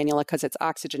arterialized cannula because it's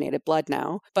oxygenated blood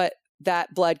now, but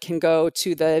that blood can go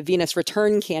to the venous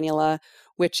return cannula,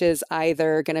 which is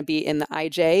either going to be in the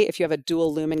IJ. If you have a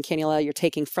dual lumen cannula, you're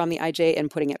taking from the IJ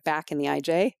and putting it back in the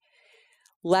IJ.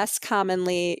 Less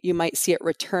commonly, you might see it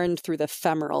returned through the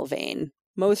femoral vein.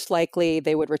 Most likely,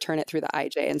 they would return it through the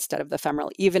IJ instead of the femoral,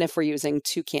 even if we're using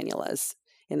 2 cannulas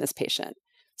in this patient.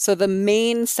 So the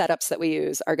main setups that we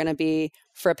use are going to be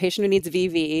for a patient who needs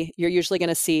VV, you're usually going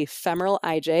to see femoral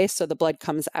IJ. So the blood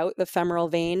comes out the femoral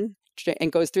vein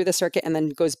and goes through the circuit and then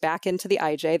goes back into the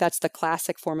IJ. That's the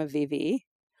classic form of VV.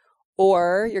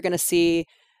 Or you're going to see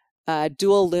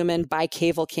dual lumen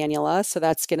bicaval cannula. So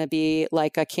that's going to be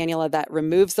like a cannula that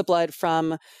removes the blood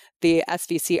from the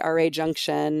SVC-RA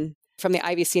junction, from the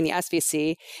IVC and the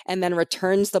SVC, and then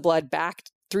returns the blood back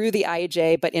through the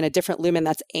IJ, but in a different lumen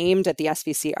that's aimed at the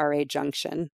SVC-RA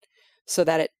junction so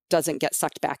that it doesn't get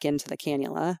sucked back into the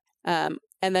cannula.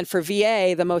 And then for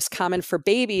VA, the most common for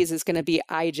babies is going to be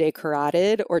IJ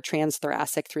carotid or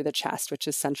transthoracic through the chest, which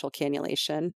is central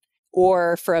cannulation.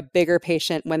 Or for a bigger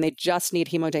patient, when they just need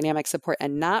hemodynamic support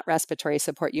and not respiratory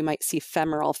support, you might see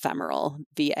femoral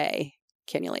VA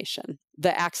cannulation.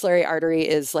 The axillary artery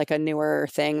is like a newer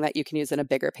thing that you can use in a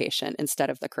bigger patient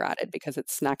instead of the carotid because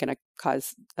it's not going to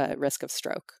cause a risk of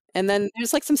stroke. And then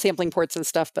there's like some sampling ports and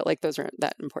stuff, but like those aren't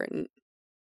that important.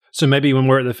 So maybe when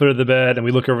we're at the foot of the bed and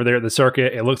we look over there at the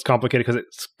circuit, it looks complicated because it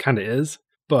kind of is.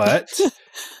 But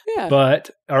yeah. But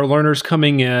our learners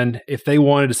coming in, if they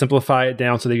wanted to simplify it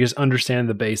down so they just understand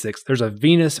the basics, there's a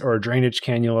venous or a drainage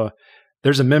cannula.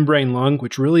 There's a membrane lung,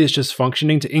 which really is just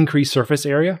functioning to increase surface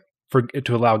area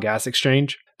to allow gas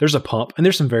exchange. There's a pump, and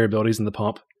there's some variabilities in the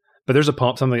pump. But there's a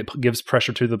pump, something that gives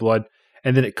pressure to the blood,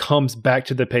 and then it comes back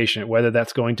to the patient, whether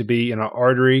that's going to be in an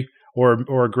artery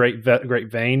or a great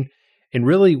vein. And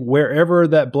really, wherever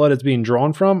that blood is being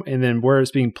drawn from and then where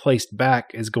it's being placed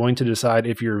back is going to decide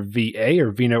if you're VA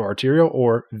or veno-arterial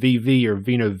or VV or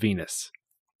veno-venous.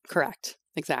 Correct.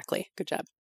 Exactly. Good job.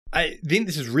 I think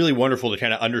this is really wonderful to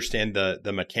kind of understand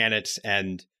the mechanics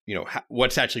and, you know,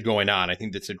 what's actually going on. I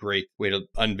think that's a great way to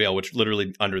unveil what's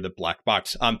literally under the black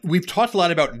box. We've talked a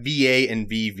lot about VA and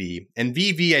VV. And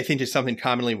VV, I think, is something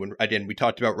commonly when, again, we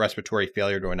talked about respiratory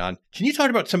failure going on. Can you talk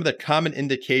about some of the common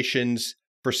indications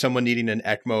for someone needing an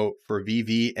ECMO for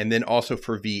VV and then also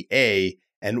for VA,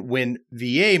 and when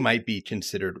VA might be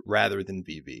considered rather than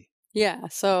VV? Yeah.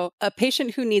 So a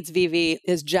patient who needs VV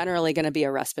is generally going to be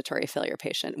a respiratory failure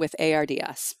patient with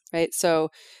ARDS, right? So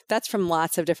that's from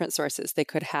lots of different sources. They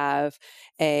could have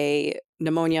a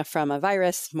pneumonia from a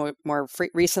virus. More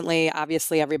recently,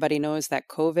 obviously, everybody knows that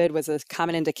COVID was a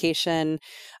common indication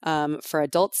for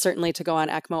adults, certainly to go on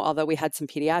ECMO, although we had some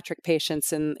pediatric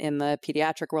patients in the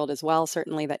pediatric world as well,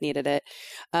 certainly that needed it.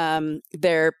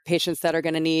 There are patients that are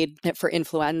going to need it for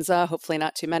influenza, hopefully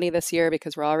not too many this year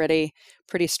because we're already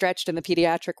pretty stretched in the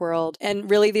pediatric world.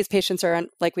 And really, these patients are on,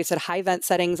 like we said, high vent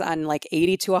settings on like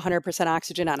 80 to 100%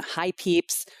 oxygen on high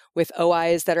PEEPs with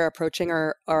OIs that are approaching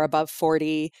or above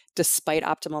 40 despite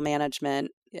optimal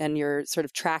management. And you're sort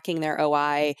of tracking their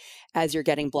OI as you're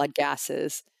getting blood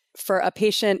gases. For a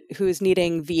patient who's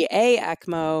needing VA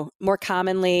ECMO, more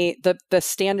commonly, the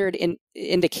standard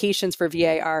indications for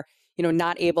VA are, you know,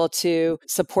 not able to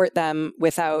support them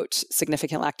without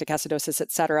significant lactic acidosis,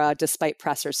 et cetera, despite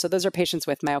pressors. So those are patients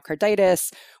with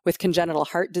myocarditis, with congenital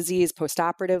heart disease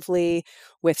postoperatively,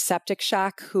 with septic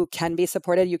shock who can be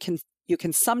supported. You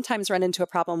can sometimes run into a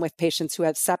problem with patients who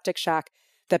have septic shock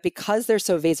that because they're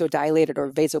so vasodilated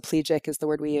or vasoplegic is the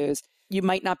word we use, you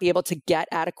might not be able to get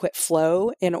adequate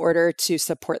flow in order to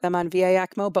support them on VA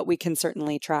ECMO, but we can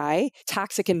certainly try.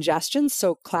 Toxic ingestion,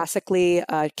 so classically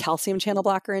calcium channel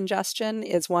blocker ingestion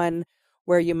is one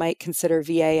where you might consider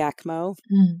VA ECMO.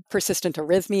 Persistent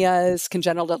arrhythmias,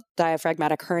 congenital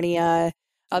diaphragmatic hernia,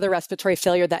 other respiratory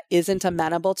failure that isn't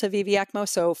amenable to VV ECMO.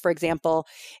 So for example,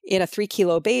 in a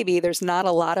 3-kilo baby, there's not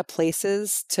a lot of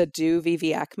places to do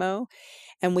VV ECMO.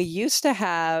 And we used to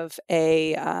have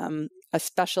a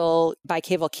special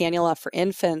bicaval cannula for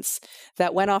infants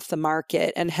that went off the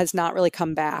market and has not really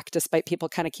come back, despite people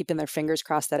kind of keeping their fingers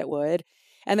crossed that it would.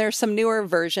 And there are some newer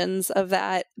versions of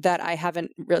that I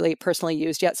haven't really personally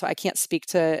used yet, so I can't speak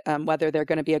to whether they're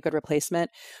going to be a good replacement.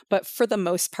 But for the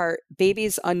most part,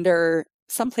 babies under,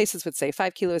 some places would say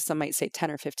 5 kilos, some might say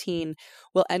 10 or 15,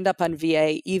 will end up on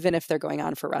VA even if they're going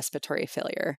on for respiratory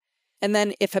failure. And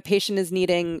then if a patient is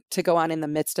needing to go on in the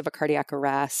midst of a cardiac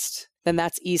arrest, then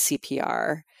that's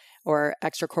eCPR or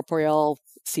extracorporeal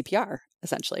CPR,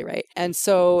 essentially, right? And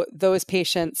so those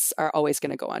patients are always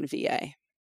going to go on VA.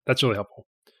 That's really helpful.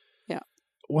 Yeah.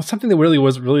 Well, something that really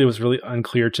was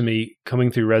unclear to me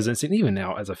coming through residency, and even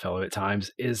now as a fellow at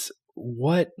times, is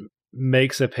what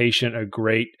makes a patient a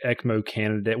great ECMO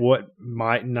candidate, what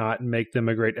might not make them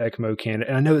a great ECMO candidate.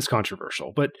 And I know it's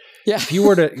controversial, but if you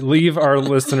were to leave our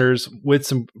listeners with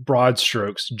some broad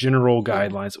strokes, general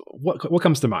guidelines, what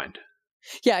comes to mind?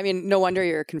 Yeah, I mean, no wonder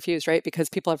you're confused, right? Because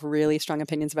people have really strong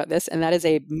opinions about this, and that is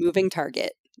a moving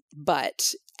target.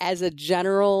 But as a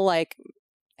general,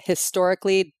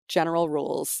 historically general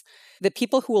rules, the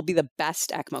people who will be the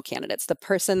best ECMO candidates, the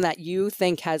person that you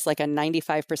think has a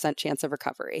 95% chance of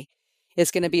recovery, is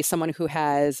going to be someone who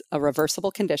has a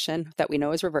reversible condition that we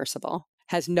know is reversible,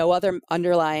 has no other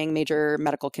underlying major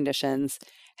medical conditions,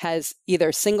 has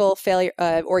either single failure,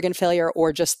 organ failure,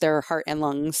 or just their heart and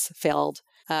lungs failed,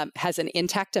 has an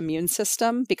intact immune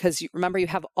system, because remember, you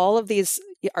have all of these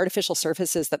artificial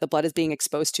surfaces that the blood is being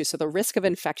exposed to. So the risk of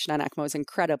infection on ECMO is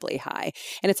incredibly high.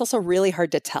 And it's also really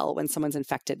hard to tell when someone's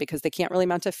infected because they can't really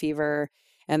mount a fever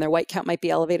and their white count might be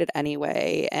elevated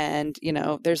anyway. And,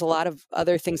 there's a lot of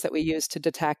other things that we use to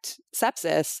detect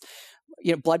sepsis,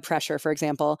 blood pressure, for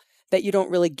example, that you don't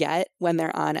really get when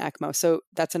they're on ECMO. So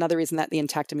that's another reason that the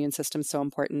intact immune system is so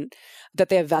important, that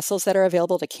they have vessels that are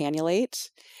available to cannulate,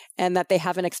 and that they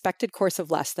have an expected course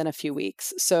of less than a few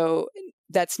weeks. So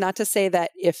that's not to say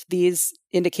that if these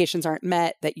indications aren't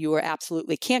met, that you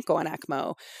absolutely can't go on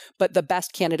ECMO, but the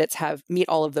best candidates meet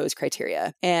all of those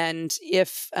criteria. And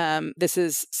if this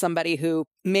is somebody who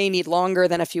may need longer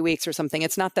than a few weeks or something,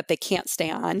 it's not that they can't stay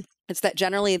on. It's that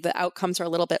generally the outcomes are a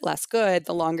little bit less good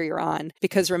the longer you're on,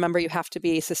 because remember, you have to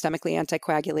be systemically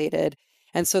anticoagulated.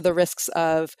 And so the risks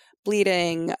of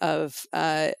bleeding, of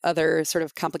other sort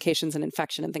of complications and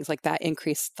infection and things like that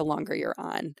increase the longer you're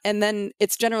on. And then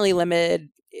it's generally limited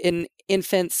in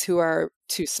infants who are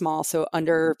too small. So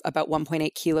under about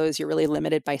 1.8 kilos, you're really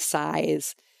limited by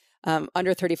size.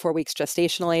 Under 34 weeks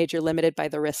gestational age, you're limited by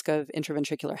the risk of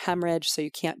intraventricular hemorrhage. So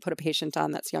you can't put a patient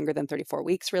on that's younger than 34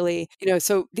 weeks, really.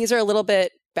 So these are a little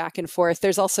bit back and forth.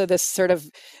 There's also this sort of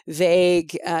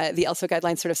vague, the ELSO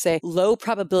guidelines sort of say low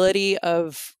probability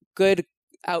of good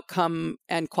outcome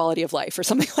and quality of life or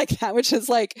something like that, which is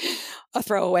like a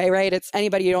throwaway, right? It's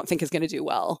anybody you don't think is going to do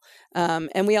well.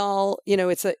 And we all,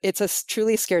 it's a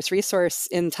truly scarce resource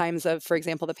in times of, for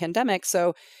example, the pandemic.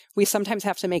 So we sometimes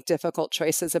have to make difficult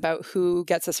choices about who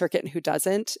gets a circuit and who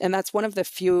doesn't. And that's one of the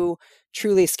few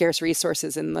truly scarce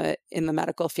resources in the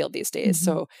medical field these days.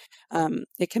 Mm-hmm. So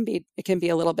it can be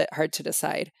a little bit hard to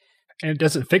decide. And it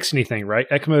doesn't fix anything, right?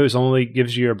 ECMO only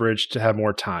gives you a bridge to have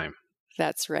more time.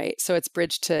 That's right. So it's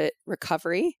bridge to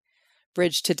recovery,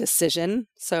 bridge to decision.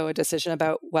 So a decision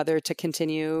about whether to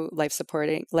continue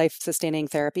life-sustaining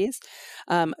therapies,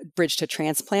 bridge to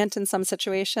transplant in some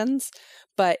situations,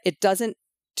 but it doesn't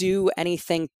do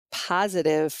anything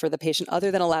positive for the patient other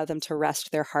than allow them to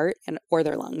rest their heart or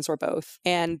their lungs or both.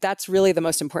 And that's really the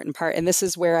most important part. And this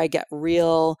is where I get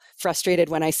real frustrated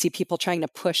when I see people trying to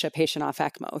push a patient off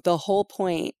ECMO. The whole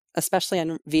point, especially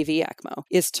on VV ECMO,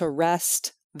 is to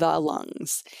rest the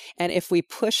lungs. And if we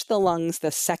push the lungs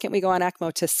the second we go on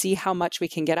ECMO to see how much we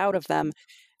can get out of them,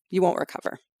 you won't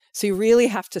recover. So you really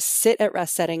have to sit at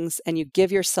rest settings and you give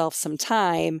yourself some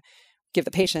time, give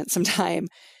the patient some time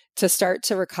to start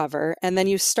to recover. And then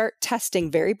you start testing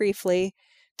very briefly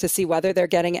to see whether they're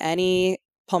getting any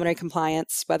pulmonary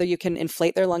compliance, whether you can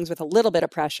inflate their lungs with a little bit of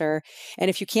pressure. And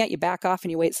if you can't, you back off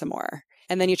and you wait some more.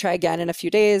 And then you try again in a few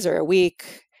days or a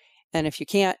week. And if you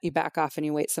can't, you back off and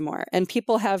you wait some more. And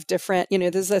people have different,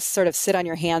 there's this sort of sit on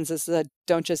your hands, this is a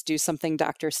don't just do something,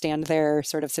 doctor, stand there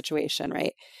sort of situation,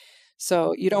 right?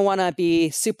 So you don't want to be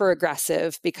super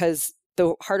aggressive because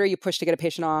the harder you push to get a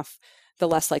patient off, the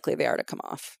less likely they are to come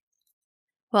off.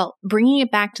 Well, bringing it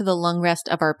back to the lung rest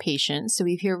of our patients. So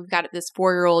we've got this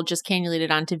 4-year-old just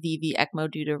cannulated onto VV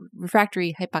ECMO due to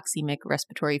refractory hypoxemic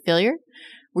respiratory failure.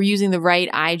 We're using the right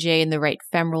IJ and the right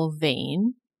femoral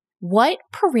vein. What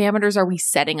parameters are we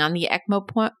setting on the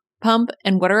ECMO pump,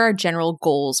 and what are our general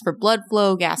goals for blood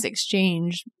flow, gas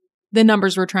exchange, the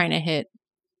numbers we're trying to hit?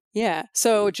 Yeah.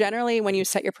 So generally when you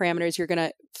set your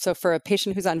parameters, so for a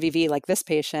patient who's on VV, like this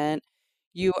patient,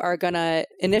 you are going to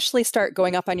initially start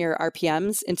going up on your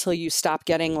RPMs until you stop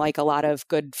getting like a lot of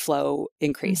good flow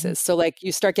increases. So like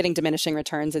you start getting diminishing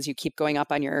returns as you keep going up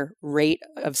on your rate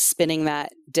of spinning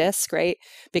that disc, right?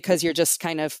 Because you're just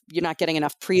you're not getting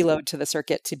enough preload to the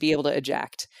circuit to be able to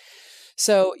eject.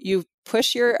 So you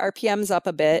push your RPMs up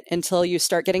a bit until you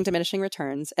start getting diminishing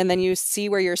returns, and then you see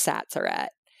where your sats are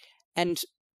at. And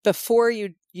before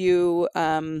you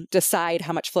decide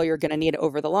how much flow you're going to need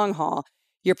over the long haul,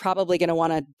 you're probably going to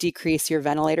want to decrease your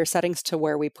ventilator settings to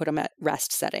where we put them at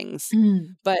rest settings.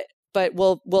 But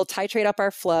we'll titrate up our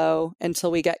flow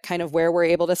until we get kind of where we're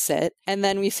able to sit, and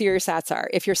then we see where your sats are.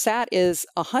 If your sat is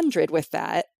 100 with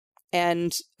that,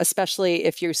 and especially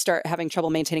if you start having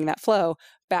trouble maintaining that flow,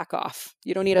 back off.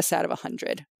 You don't need a sat of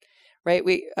 100. Right?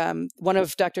 One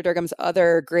of Dr. Durgam's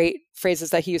other great phrases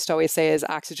that he used to always say is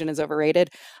oxygen is overrated.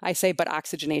 I say, but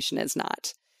oxygenation is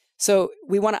not. So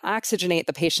we want to oxygenate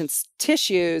the patient's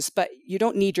tissues, but you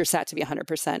don't need your sat to be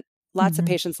 100%. Lots of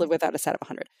patients live without a sat of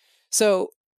 100. So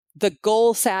the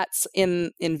goal sats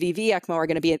in VV ECMO are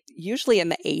going to be usually in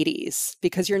the 80s,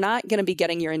 because you're not going to be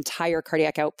getting your entire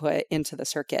cardiac output into the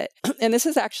circuit. And this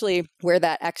is actually where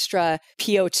that extra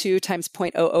PO2 times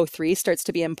 0.003 starts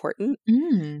to be important,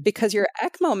 because your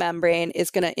ECMO membrane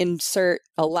is going to insert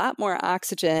a lot more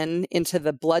oxygen into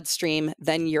the bloodstream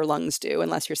than your lungs do,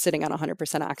 unless you're sitting on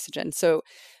 100% oxygen. So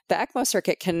the ECMO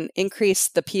circuit can increase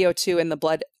the PO2 in the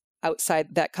blood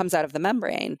outside that comes out of the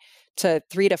membrane to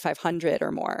 300 to 500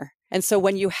 or more. And so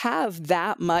when you have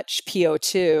that much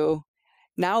PO2,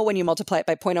 now when you multiply it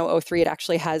by 0.003, it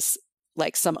actually has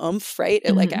like some oomph, right?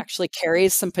 It like actually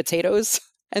carries some potatoes.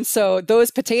 And so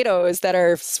those potatoes that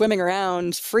are swimming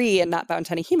around free and not bound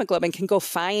to any hemoglobin can go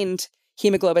find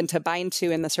hemoglobin to bind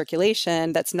to in the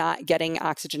circulation that's not getting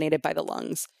oxygenated by the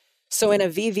lungs. So in a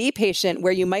VV patient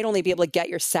where you might only be able to get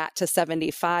your SAT to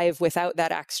 75 without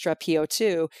that extra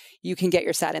PO2, you can get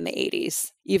your SAT in the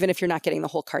 80s, even if you're not getting the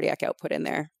whole cardiac output in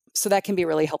there. So that can be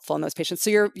really helpful in those patients. So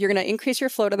you're going to increase your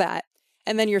flow to that.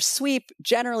 And then your sweep,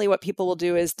 generally what people will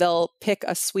do is they'll pick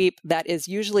a sweep that is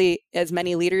usually as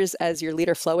many liters as your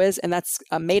liter flow is. And that's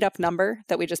a made up number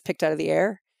that we just picked out of the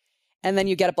air. And then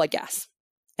you get a blood gas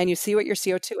and you see what your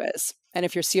CO2 is. And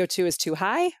if your CO2 is too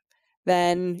high,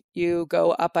 then you go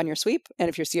up on your sweep. And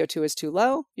if your CO2 is too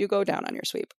low, you go down on your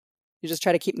sweep. You just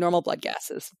try to keep normal blood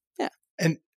gases. Yeah.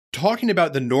 And talking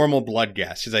about the normal blood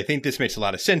gases, I think this makes a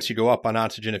lot of sense. You go up on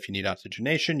oxygen if you need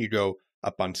oxygenation. You go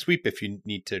up on sweep if you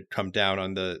need to come down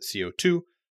on the CO2.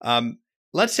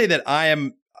 Let's say that I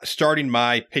am starting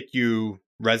my PICU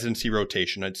residency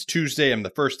rotation. It's Tuesday. I'm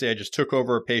the first day. I just took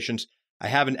over a patient. I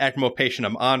have an ECMO patient.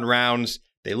 I'm on rounds.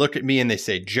 They look at me and they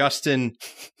say, "Justin,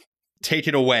 take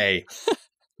it away."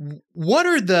 What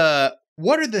are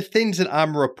the things that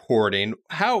I'm reporting?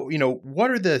 How, what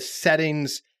are the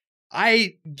settings?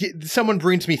 Someone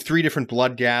brings me 3 different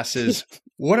blood gases.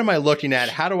 What am I looking at?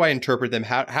 How do I interpret them?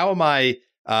 How am I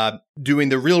doing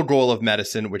the real goal of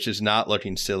medicine, which is not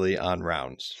looking silly on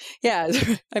rounds? Yeah.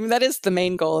 I mean, that is the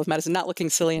main goal of medicine, not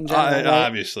looking silly in general. Right?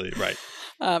 Obviously, right.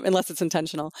 Unless it's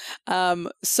intentional.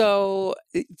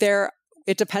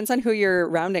 It depends on who you're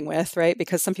rounding with, right?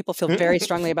 Because some people feel very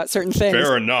strongly about certain things.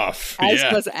 Fair enough. As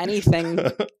does anything.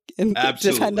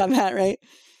 Depend on that, right?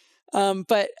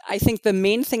 But I think the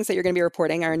main things that you're going to be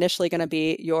reporting are initially going to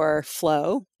be your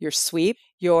flow, your sweep,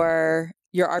 your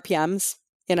RPMs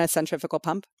in a centrifugal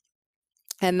pump.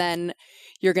 And then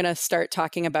you're going to start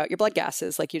talking about your blood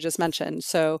gases, like you just mentioned.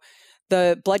 So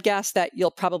the blood gas that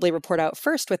you'll probably report out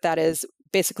first with that is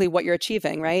basically what you're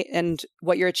achieving, right? And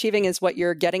what you're achieving is what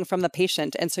you're getting from the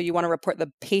patient. And so you want to report the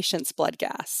patient's blood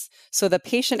gas. So the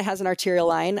patient has an arterial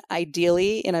line,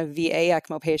 ideally in a VA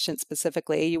ECMO patient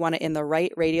specifically, you want it in the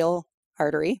right radial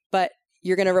artery, but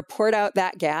you're going to report out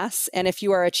that gas. And if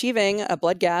you are achieving a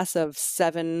blood gas of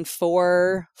 7,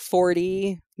 4,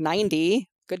 40, 90,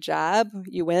 good job.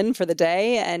 You win for the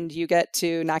day and you get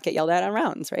to not get yelled at on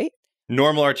rounds, right?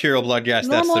 Normal arterial blood gas, that's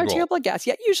the goal. Normal arterial blood gas,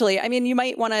 yeah, usually. I mean, you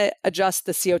might want to adjust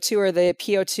the CO2 or the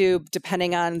PO2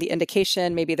 depending on the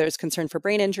indication. Maybe there's concern for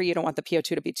brain injury. You don't want the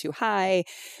PO2 to be too high.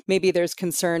 Maybe there's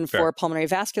concern for pulmonary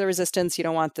vascular resistance. You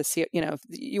don't want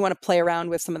you want to play around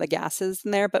with some of the gases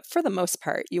in there. But for the most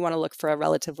part, you want to look for a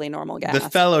relatively normal gas. The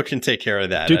fellow can take care of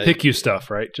that. Do PICU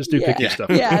stuff, right? Just do PICU stuff.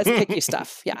 Yeah, it's PICU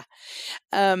stuff, yeah.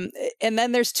 And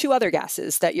then there's 2 other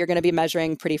gases that you're going to be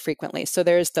measuring pretty frequently. So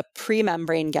there's the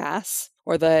pre-membrane gas,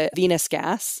 or the venous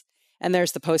gas, and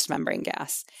there's the post-membrane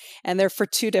gas. And they're for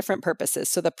 2 different purposes.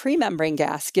 So the pre-membrane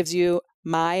gas gives you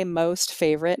my most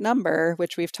favorite number,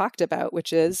 which we've talked about,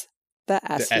 which is The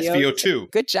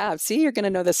SVO2. Good job. See, you're going to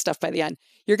know this stuff by the end.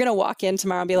 You're going to walk in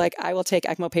tomorrow and be like, I will take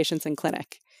ECMO patients in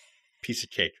clinic. Piece of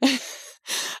cake.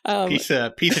 Piece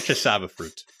of cassava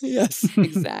fruit. Yes,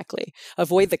 exactly.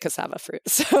 Avoid the cassava fruit.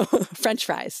 So French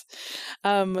fries.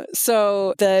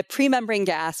 So the pre-membrane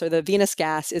gas or the venous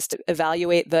gas is to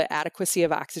evaluate the adequacy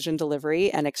of oxygen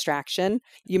delivery and extraction.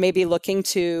 You may be looking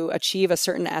to achieve a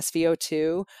certain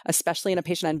SVO2, especially in a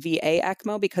patient on VA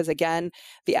ECMO, because again,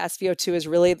 the SVO2 is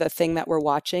really the thing that we're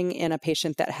watching in a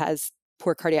patient that has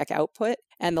poor cardiac output,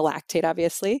 and the lactate,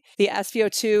 obviously. The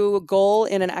SVO2 goal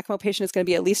in an ECMO patient is going to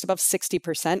be at least above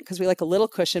 60% because we like a little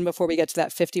cushion before we get to that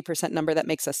 50% number that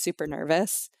makes us super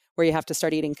nervous, where you have to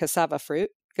start eating cassava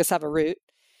root.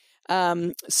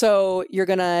 So you're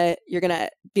gonna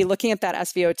be looking at that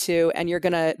SVO2, and you're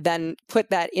gonna then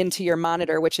put that into your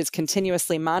monitor, which is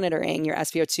continuously monitoring your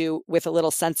SVO2 with a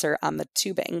little sensor on the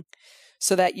tubing,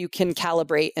 so that you can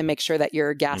calibrate and make sure that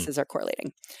your gases are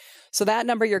correlating. So that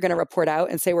number you're going to report out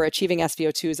and say we're achieving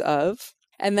SVO2s of.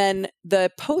 And then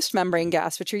the post-membrane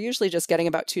gas, which you're usually just getting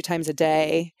about 2 times a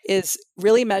day, is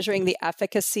really measuring the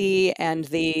efficacy and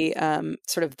the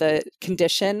sort of the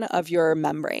condition of your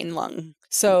membrane lung.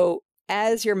 So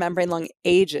as your membrane lung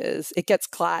ages, it gets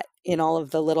clot in all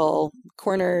of the little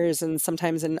corners and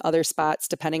sometimes in other spots,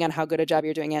 depending on how good a job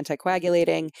you're doing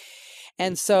anticoagulating.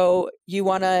 And so you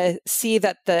want to see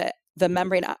that the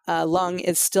membrane lung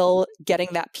is still getting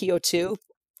that PO2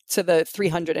 to the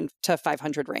 300 to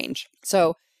 500 range.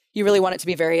 So you really want it to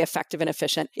be very effective and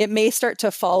efficient. It may start to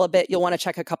fall a bit. You'll want to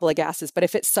check a couple of gases, but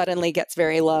if it suddenly gets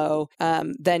very low,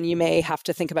 then you may have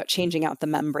to think about changing out the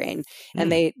membrane.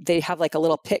 And they have like a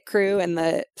little pit crew and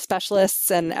the specialists,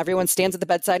 and everyone stands at the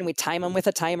bedside and we time them with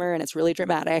a timer, and it's really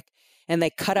dramatic. And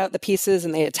they cut out the pieces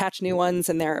and they attach new ones,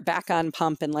 and they're back on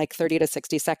pump in like 30 to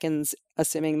 60 seconds,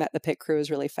 assuming that the pit crew is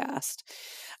really fast.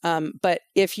 But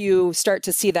if you start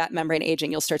to see that membrane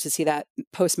aging, you'll start to see that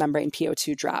post-membrane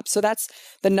PO2 drop. So that's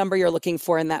the number you're looking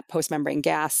for in that post-membrane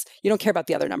gas. You don't care about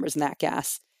the other numbers in that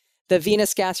gas. The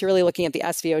venous gas, you're really looking at the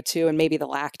SVO2 and maybe the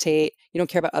lactate. You don't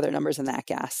care about other numbers in that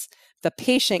gas. The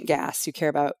patient gas, you care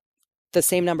about the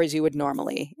same numbers you would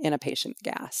normally in a patient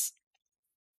gas.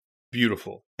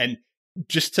 Beautiful. And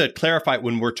just to clarify,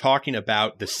 when we're talking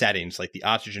about the settings, like the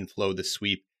oxygen flow, the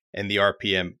sweep, and the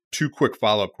RPM, 2 quick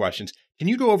follow-up questions. Can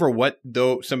you go over what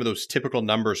some of those typical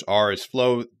numbers are? Is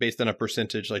flow based on a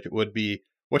percentage like it would be?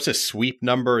 What's a sweep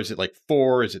number? Is it like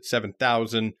 4? Is it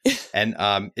 7,000?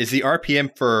 And is the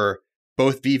RPM for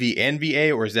both VV and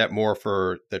VA, or is that more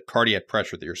for the cardiac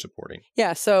pressure that you're supporting?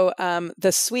 Yeah, so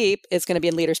the sweep is going to be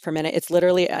in liters per minute. It's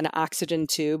literally an oxygen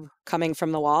tube coming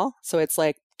from the wall. So it's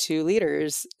like 2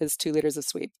 liters is 2 liters of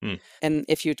sweep. And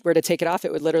if you were to take it off,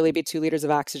 it would literally be 2 liters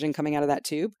of oxygen coming out of that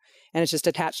tube. And it's just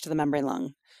attached to the membrane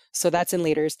lung. So that's in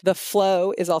liters. The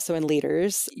flow is also in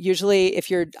liters. Usually, if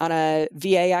you're on a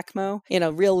VA ECMO, in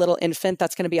a real little infant,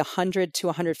 that's going to be 100 to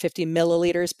 150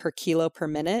 milliliters per kilo per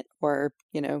minute, or,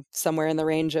 somewhere in the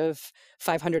range of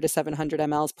 500 to 700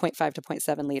 mLs, 0.5 to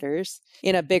 0.7 liters.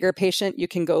 In a bigger patient, you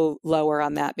can go lower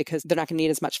on that because they're not going to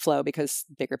need as much flow because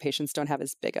bigger patients don't have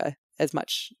as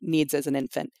much needs as an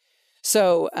infant.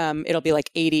 So it'll be like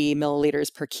 80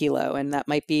 milliliters per kilo, and that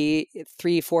might be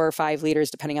 3, 4, or 5 liters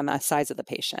depending on the size of the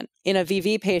patient. In a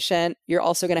VV patient, you're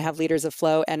also going to have liters of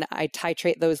flow, and I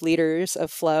titrate those liters of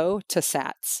flow to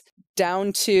sats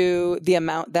down to the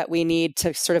amount that we need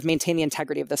to sort of maintain the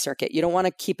integrity of the circuit. You don't want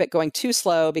to keep it going too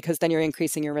slow because then you're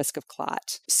increasing your risk of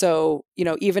clot. So,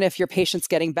 even if your patient's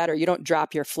getting better, you don't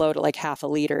drop your flow to like half a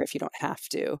liter if you don't have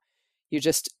to. You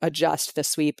just adjust the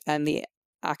sweep and the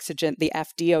oxygen, the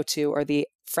FDO2, or the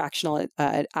fractional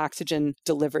oxygen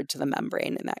delivered to the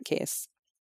membrane in that case.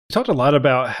 We talked a lot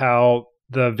about how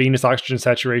the venous oxygen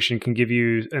saturation can give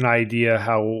you an idea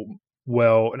how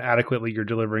well and adequately you're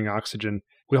delivering oxygen.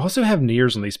 We also have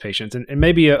NIRS on these patients, and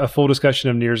maybe a full discussion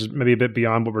of NIRS is maybe a bit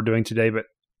beyond what we're doing today, but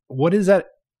what is that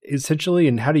essentially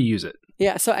and how to use it?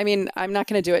 Yeah, so I'm not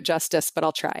going to do it justice, but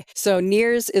I'll try. So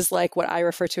NIRS is like what I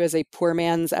refer to as a poor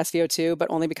man's SVO2, but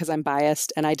only because I'm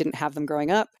biased and I didn't have them growing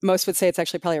up. Most would say it's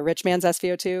actually probably a rich man's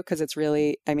SVO2 because it's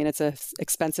really, it's an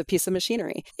expensive piece of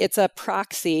machinery. It's a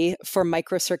proxy for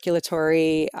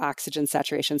microcirculatory oxygen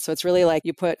saturation. So it's really like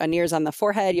you put a NIRS on the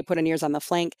forehead, you put a NIRS on the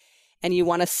flank, and you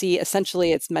want to see,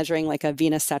 essentially, it's measuring like a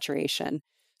venous saturation.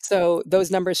 So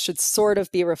those numbers should sort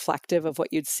of be reflective of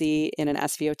what you'd see in an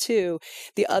SVO2.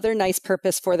 The other nice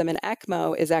purpose for them in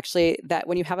ECMO is actually that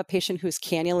when you have a patient who's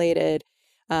cannulated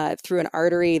through an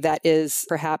artery that is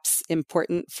perhaps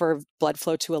important for blood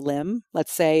flow to a limb,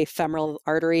 let's say femoral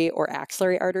artery or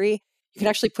axillary artery, you can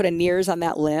actually put a NIRS on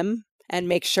that limb and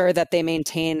make sure that they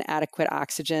maintain adequate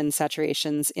oxygen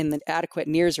saturations in the adequate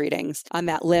NIRS readings on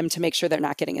that limb to make sure they're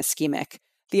not getting ischemic.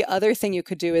 The other thing you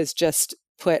could do is just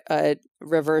put a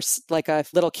reverse, like a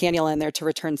little cannula in there to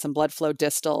return some blood flow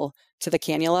distal to the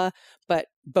cannula, but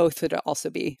both would also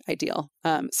be ideal.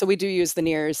 So we do use the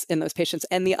NIRS in those patients.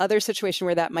 And the other situation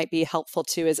where that might be helpful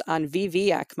too is on VV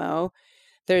ECMO.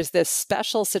 There's this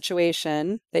special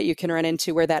situation that you can run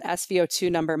into where that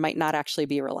SVO2 number might not actually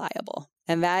be reliable.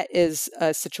 And that is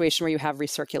a situation where you have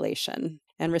recirculation.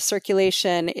 And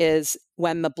recirculation is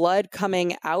when the blood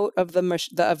coming out of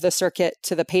the circuit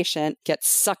to the patient gets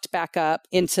sucked back up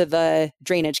into the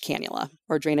drainage cannula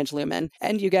or drainage lumen.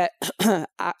 And you get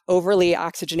overly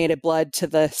oxygenated blood to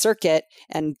the circuit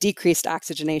and decreased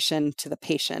oxygenation to the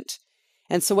patient.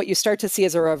 And so what you start to see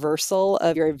is a reversal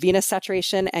of your venous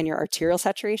saturation and your arterial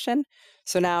saturation.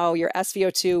 So now your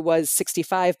SVO2 was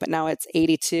 65, but now it's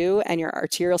 82, and your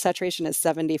arterial saturation is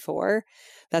 74.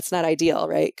 That's not ideal,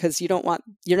 right? Because you're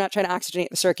not trying to oxygenate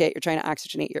the circuit, you're trying to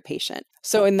oxygenate your patient.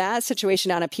 So in that situation,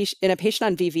 in a patient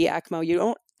on VV ECMO, you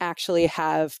don't actually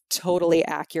have totally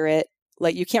accurate,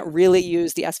 like you can't really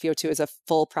use the SVO2 as a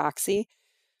full proxy.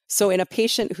 So in a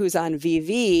patient who's on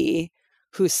VV,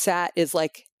 whose SAT is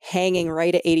like hanging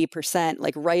right at 80%,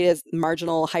 like right as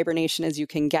marginal hibernation as you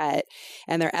can get,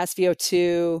 and their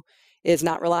SVO2 is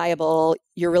not reliable,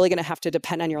 you're really going to have to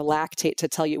depend on your lactate to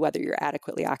tell you whether you're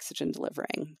adequately oxygen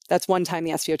delivering. That's one time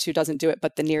the SVO2 doesn't do it,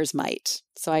 but the NIRS might.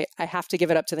 So I have to give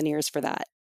it up to the NIRS for that.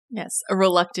 Yes, a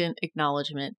reluctant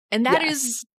acknowledgement. And that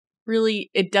is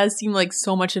really, it does seem like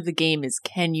so much of the game is,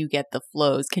 can you get the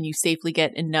flows? Can you safely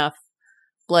get enough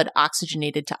blood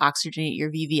oxygenated to oxygenate your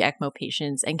VV ECMO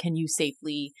patients? And can you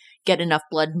safely get enough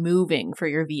blood moving for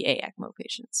your VA ECMO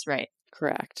patients, right?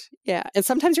 Correct. Yeah. And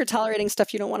sometimes you're tolerating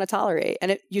stuff you don't want to tolerate.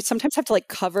 And you sometimes have to like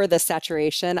cover the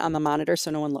saturation on the monitor so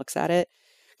no one looks at it.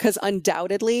 Because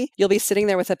undoubtedly, you'll be sitting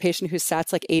there with a patient whose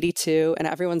SAT's like 82 and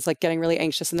everyone's like getting really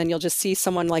anxious. And then you'll just see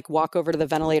someone like walk over to the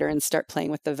ventilator and start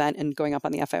playing with the vent and going up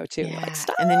on the FiO2. Yeah. Like,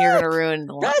 stop! And then you're going to ruin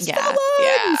the lungs. Yeah.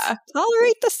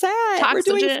 Tolerate the SAT.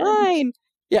 Toxygen. We're doing fine.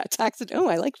 Yeah. Toxygen. Oh,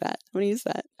 I like that. I'm going to use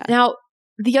that. Now,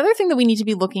 the other thing that we need to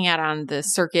be looking at on the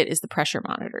circuit is the pressure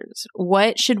monitors.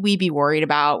 What should we be worried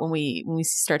about when we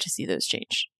start to see those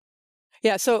change?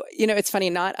 Yeah, so, it's funny,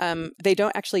 they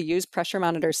don't actually use pressure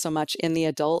monitors so much in the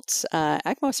adult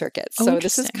ECMO circuits. So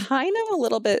this is kind of a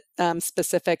little bit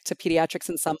specific to pediatrics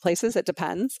in some places. It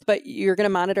depends. But you're going to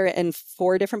monitor it in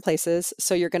 4 different places.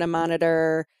 So you're going to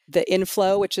monitor the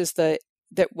inflow, which is that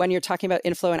when you're talking about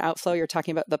inflow and outflow, you're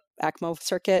talking about the ECMO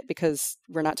circuit because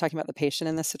we're not talking about the patient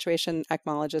in this situation.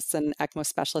 ECMologists and ECMO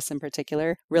specialists in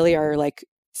particular really are like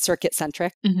circuit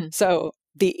centric. Mm-hmm. So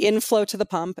the inflow to the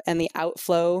pump and the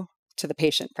outflow to the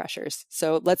patient pressures.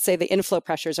 So let's say the inflow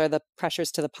pressures are the pressures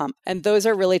to the pump. And those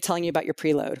are really telling you about your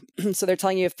preload. So they're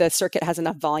telling you if the circuit has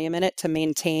enough volume in it to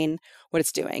maintain what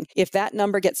it's doing. If that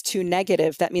number gets too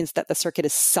negative, that means that the circuit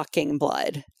is sucking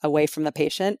blood away from the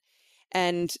patient.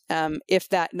 And if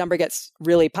that number gets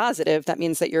really positive, that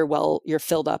means that you're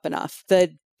filled up enough.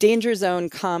 The danger zone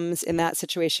comes in that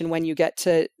situation when you get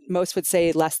to, most would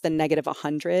say, less than negative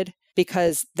 100,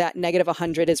 because that negative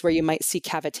 100 is where you might see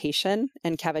cavitation.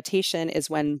 And cavitation is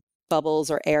when bubbles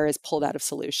or air is pulled out of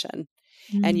solution.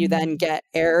 Mm-hmm. And you then get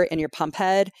air in your pump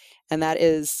head. And that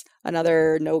is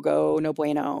another no-go, no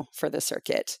bueno for the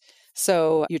circuit.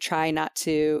 So you try not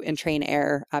to entrain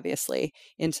air, obviously,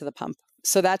 into the pump.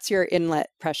 So that's your inlet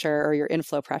pressure or your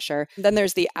inflow pressure. Then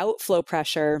there's the outflow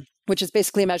pressure, which is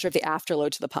basically a measure of the afterload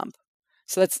to the pump.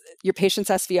 So that's your patient's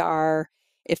SVR,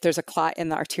 if there's a clot in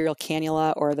the arterial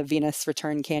cannula or the venous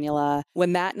return cannula.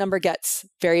 When that number gets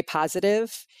very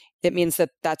positive, it means that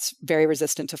that's very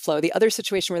resistant to flow. The other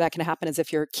situation where that can happen is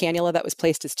if your cannula that was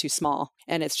placed is too small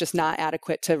and it's just not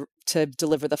adequate to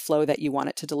deliver the flow that you want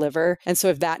it to deliver. And so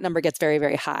if that number gets very,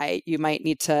 very high, you might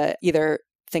need to either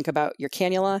think about your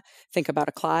cannula, think about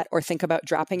a clot, or think about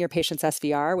dropping your patient's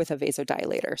SVR with a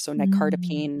vasodilator. So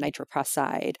nicardipine,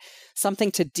 nitroprusside,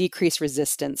 something to decrease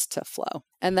resistance to flow.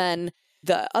 And then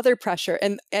the other pressure,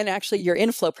 and actually your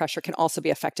inflow pressure can also be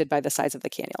affected by the size of the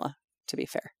cannula, to be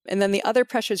fair. And then the other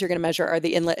pressures you're going to measure are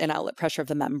the inlet and outlet pressure of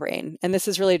the membrane. And this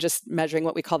is really just measuring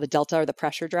what we call the delta or the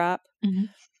pressure drop. Mm-hmm.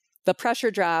 The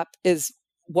pressure drop is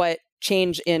what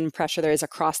change in pressure there is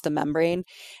across the membrane.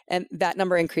 And that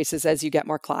number increases as you get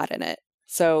more clot in it.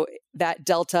 So that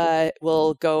delta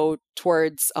will go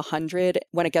towards 100.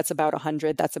 When it gets about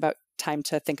 100, that's about time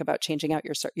to think about changing out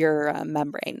your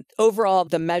membrane. Overall,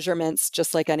 the measurements,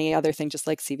 just like any other thing, just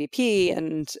like CVP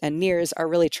and NIRS, are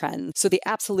really trends. So the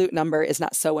absolute number is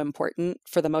not so important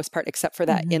for the most part, except for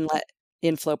that inlet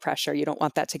inflow pressure. You don't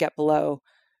want that to get below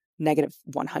negative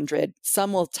 100.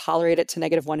 Some will tolerate it to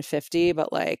negative 150,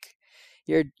 but like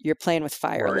you're playing with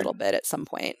fire a little bit at some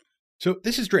point. So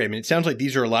this is great. I mean, it sounds like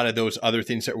these are a lot of those other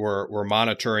things that we're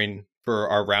monitoring for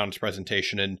our rounds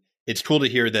presentation. And it's cool to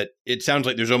hear that it sounds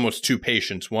like there's almost two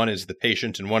patients. One is the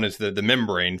patient and one is the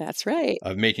membrane. That's right.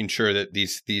 Of making sure that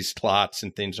these clots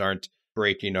and things aren't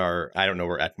breaking I don't know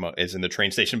where ECMO is in the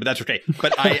train station, but that's okay.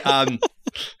 But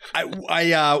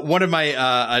one of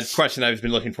my question I've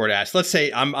been looking for to ask, let's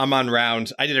say I'm on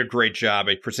rounds. I did a great job.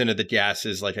 I presented the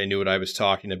gases like I knew what I was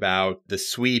talking about. The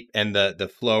sweep and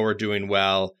the flow are doing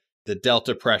well. The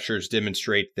delta pressures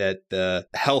demonstrate that the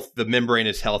membrane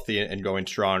is healthy and going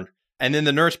strong. And then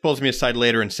the nurse pulls me aside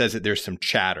later and says that there's some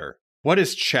chatter. What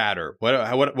is chatter? What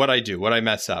I do? What I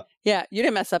mess up? Yeah, you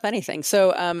didn't mess up anything.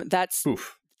 So that's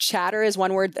chatter is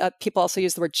one word. People also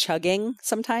use the word chugging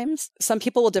sometimes. Some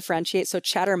people will differentiate. So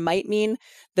chatter might mean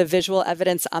the visual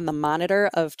evidence on the monitor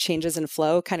of changes in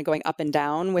flow, kind of going up and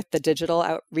down with the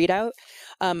digital readout.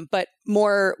 But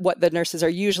more what the nurses are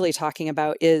usually talking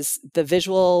about is the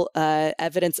visual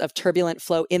evidence of turbulent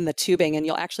flow in the tubing. And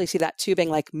you'll actually see that tubing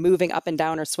like moving up and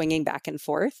down or swinging back and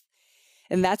forth.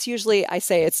 And that's usually, I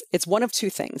say, it's one of two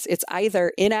things. It's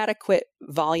either inadequate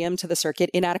volume to the circuit,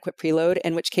 inadequate preload,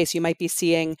 in which case you might be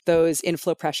seeing those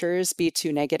inflow pressures be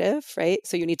too negative, right?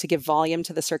 So you need to give volume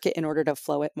to the circuit in order to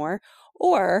flow it more.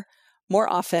 Or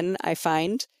more often, I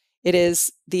find, it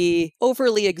is the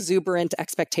overly exuberant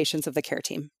expectations of the care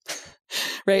team,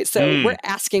 right? So we're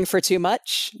asking for too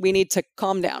much. We need to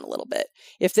calm down a little bit.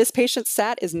 If this patient's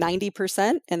SAT is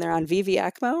 90% and they're on VV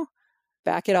ECMO,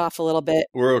 back it off a little bit.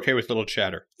 We're okay with little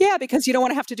chatter. Yeah, because you don't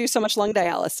want to have to do so much lung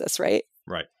dialysis, right?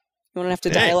 Right. You want to have to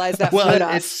dialyze that fluid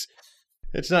off.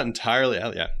 It's not entirely,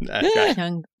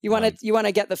 You want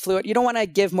to get the fluid. You don't want to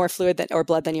give more fluid or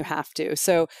blood than you have to.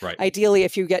 So ideally,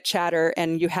 if you get chatter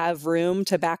and you have room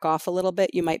to back off a little bit,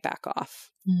 you might back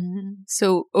off. Mm-hmm.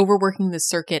 So overworking the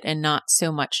circuit and not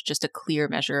so much just a clear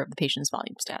measure of the patient's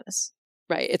volume status.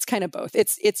 Right. It's kind of both.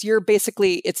 It's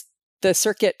the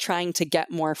circuit trying to get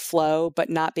more flow, but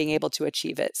not being able to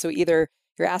achieve it. So either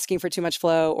you're asking for too much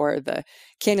flow or the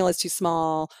cannula is too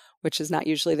small, which is not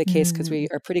usually the case because we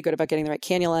are pretty good about getting the right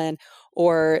cannula in,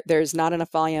 or there's not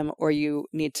enough volume, or you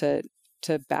need to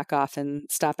back off and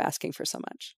stop asking for so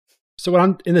much. So when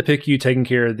I'm in the PICU taking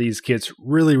care of these kids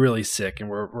really, really sick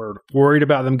and we're worried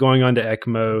about them going on to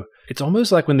ECMO, it's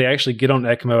almost like when they actually get on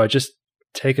ECMO, I just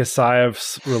take a sigh of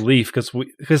relief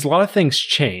because a lot of things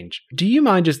change. Do you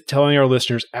mind just telling our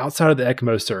listeners outside of the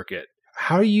ECMO circuit,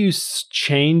 how do you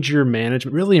change your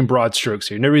management, really in broad strokes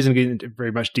here? No reason to get into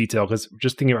very much detail because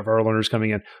just thinking about our learners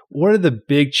coming in, what are the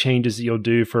big changes that you'll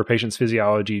do for a patient's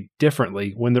physiology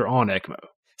differently when they're on ECMO?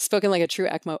 Spoken like a true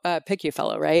ECMO PICU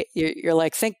fellow, right? You're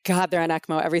like, thank God they're on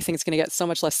ECMO. Everything's going to get so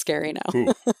much less scary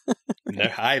now.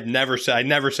 I never said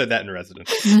that in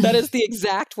residence. That is the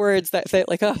exact words that say,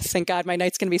 like, oh, thank God my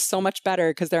night's going to be so much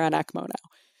better because they're on ECMO now.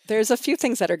 There's a few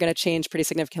things that are going to change pretty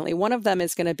significantly. One of them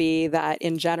is going to be that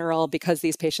in general, because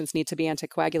these patients need to be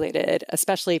anticoagulated,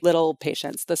 especially little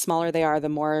patients, the smaller they are, the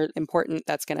more important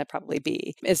that's going to probably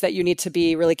be, is that you need to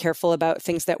be really careful about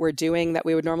things that we're doing that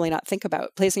we would normally not think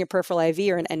about. Placing a peripheral IV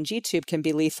or an NG tube can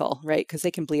be lethal, right? Because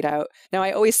they can bleed out. Now,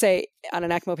 I always say on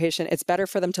an ECMO patient, it's better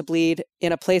for them to bleed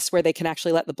in a place where they can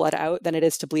actually let the blood out than it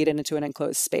is to bleed into an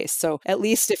enclosed space. So at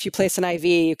least if you place an IV,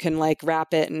 you can like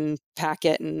wrap it and pack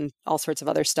it and all sorts of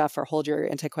other stuff, or hold your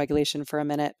anticoagulation for a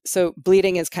minute. So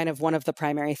bleeding is kind of one of the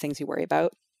primary things you worry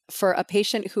about. For a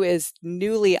patient who is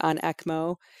newly on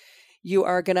ECMO, you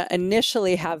are going to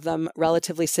initially have them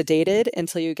relatively sedated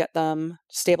until you get them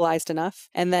stabilized enough.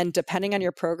 And then depending on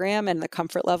your program and the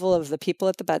comfort level of the people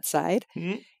at the bedside,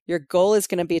 your goal is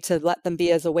going to be to let them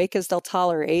be as awake as they'll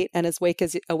tolerate and as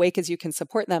awake as you can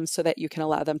support them so that you can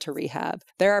allow them to rehab.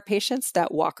 There are patients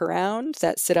that walk around,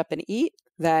 that sit up and eat,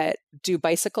 that do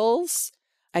bicycles.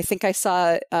 I think I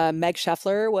saw Meg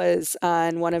Scheffler was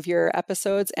on one of your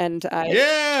episodes, and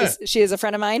she is a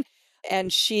friend of mine.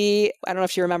 And she, I don't know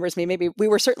if she remembers me, maybe we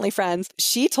were certainly friends.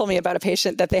 She told me about a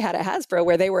patient that they had at Hasbro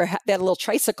where they had a little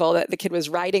tricycle that the kid was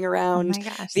riding around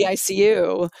the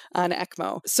ICU on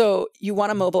ECMO. So you want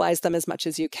to mobilize them as much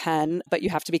as you can, but you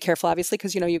have to be careful, obviously,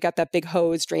 because, you got that big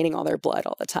hose draining all their blood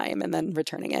all the time and then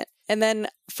returning it. And then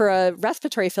for a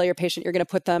respiratory failure patient, you're going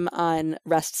to put them on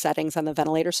rest settings on the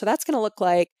ventilator. So that's going to look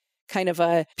like kind of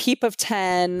a PEEP of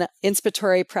 10,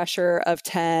 inspiratory pressure of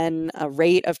 10, a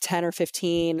rate of 10 or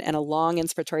 15, and a long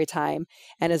inspiratory time,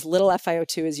 and as little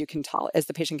FiO2 as you can as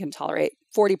the patient can tolerate,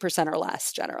 40% or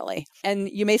less generally. And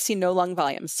you may see no lung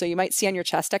volumes. So you might see on your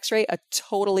chest x-ray a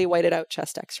totally whited out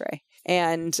chest x-ray.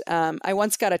 And I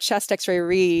once got a chest x-ray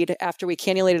read after we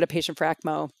cannulated a patient for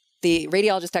ECMO. the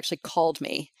radiologist actually called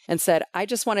me and said, I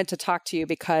just wanted to talk to you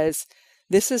because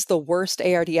this is the worst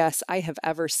ARDS I have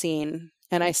ever seen.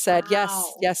 And I said,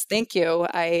 yes, thank you.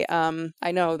 I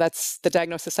know that's the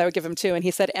diagnosis I would give him too. And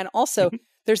he said, and also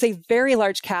there's a very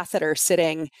large catheter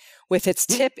sitting with its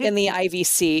tip in the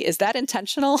IVC. Is that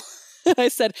intentional? I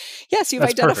said, yes, you've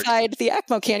identified the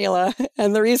ECMO cannula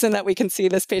and the reason that we can see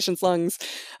this patient's lungs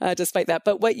despite that.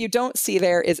 But what you don't see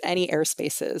there is any air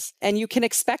spaces. And you can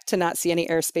expect to not see any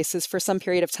air spaces for some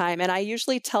period of time. And I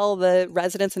usually tell the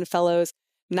residents and fellows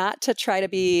not to try to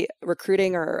be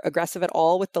recruiting or aggressive at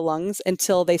all with the lungs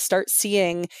until they start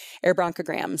seeing air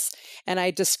bronchograms. And I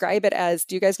describe it as,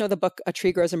 do you guys know the book A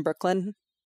Tree Grows in Brooklyn?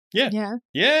 Yeah.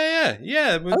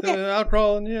 With the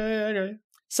alcohol and yeah.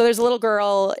 So there's a little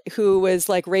girl who was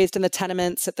like raised in the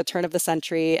tenements at the turn of the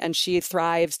century, and she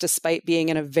thrives despite being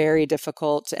in a very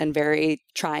difficult and very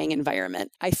trying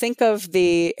environment. I think of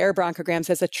the air bronchograms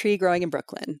as a tree growing in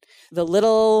Brooklyn. The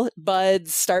little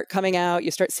buds start coming out,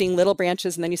 you start seeing little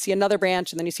branches, and then you see another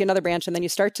branch, and then you see another branch, and then you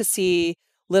start to see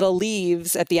little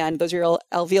leaves at the end. Those are your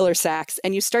alveolar sacs,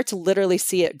 and you start to literally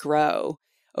see it grow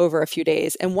over a few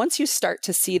days. And once you start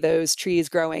to see those trees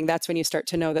growing, that's when you start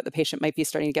to know that the patient might be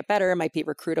starting to get better, might be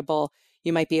recruitable.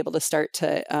 You might be able to start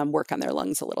to work on their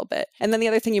lungs a little bit. And then the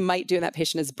other thing you might do in that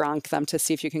patient is bronch them to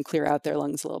see if you can clear out their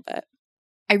lungs a little bit.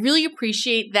 I really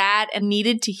appreciate that and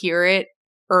needed to hear it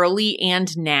early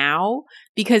and now,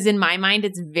 because in my mind,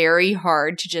 it's very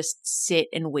hard to just sit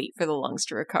and wait for the lungs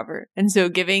to recover. And so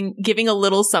giving a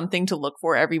little something to look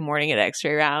for every morning at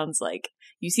x-ray rounds, like,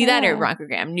 you see that air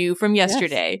bronchogram new from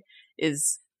yesterday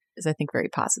is I think very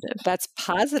positive. That's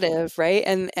positive, right?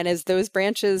 And as those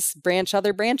branches branch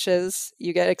other branches,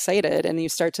 you get excited and you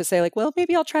start to say like, well,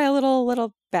 maybe I'll try a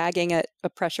little bagging at a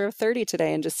pressure of 30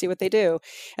 today and just see what they do.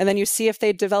 And then you see if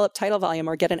they develop tidal volume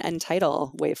or get an end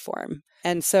tidal waveform.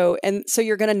 And so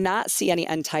you're going to not see any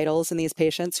end tidals in these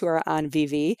patients who are on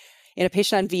VV. In a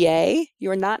patient on VA, you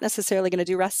are not necessarily going to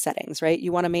do rest settings, right?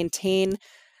 You want to maintain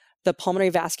the pulmonary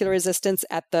vascular resistance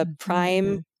at the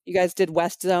prime. You guys did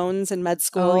West zones in med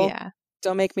school. Oh, yeah.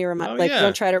 Don't make me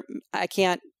don't try to, I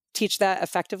can't teach that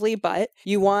effectively, but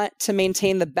you want to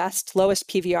maintain the best, lowest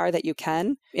PVR that you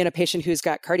can in a patient who's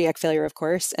got cardiac failure, of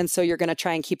course. And so you're going to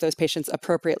try and keep those patients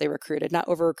appropriately recruited, not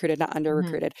over-recruited, not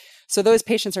under-recruited. So those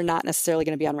patients are not necessarily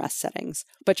going to be on rest settings,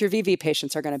 but your VV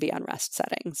patients are going to be on rest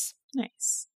settings.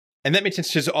 Nice. And that makes sense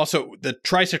because also the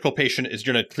tricycle patient is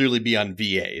going to clearly be on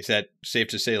VA. Is that safe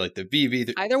to say, like the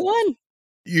VV? Either one.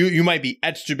 You might be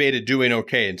extubated doing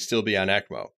okay and still be on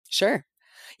ECMO. Sure.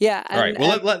 Yeah. All right.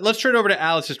 Well, let's turn over to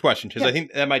Alice's question because I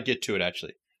think that might get to it,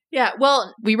 actually. Yeah.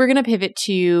 Well, we were going to pivot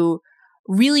to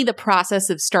really the process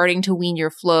of starting to wean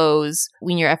your flows,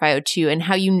 wean your FiO2, and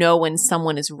how you know when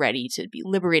someone is ready to be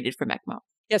liberated from ECMO.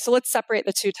 Yeah, so let's separate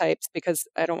the two types because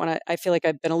I feel like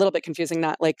I've been a little bit confusing,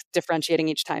 not like differentiating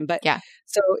each time. But yeah,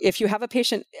 so if you have a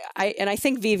patient, I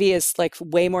think VV is like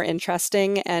way more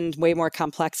interesting and way more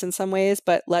complex in some ways,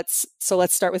 but let's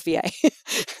start with VA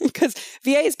because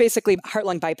VA is basically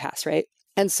heart-lung bypass, right?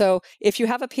 And so if you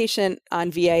have a patient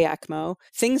on VA ECMO,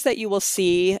 things that you will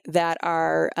see that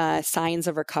are signs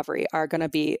of recovery are going to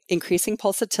be increasing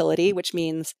pulsatility, which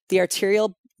means the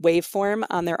arterial waveform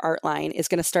on their art line is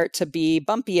going to start to be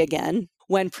bumpy again,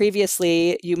 when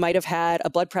previously you might have had a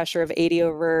blood pressure of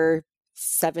 80/72,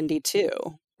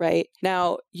 right?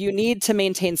 Now, you need to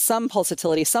maintain some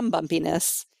pulsatility, some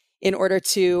bumpiness in order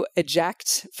to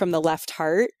eject from the left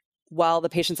heart while the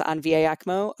patient's on VA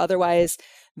ECMO. Otherwise,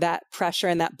 that pressure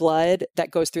and that blood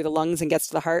that goes through the lungs and gets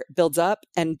to the heart builds up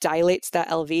and dilates that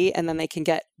LV, and then they can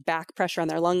get back pressure on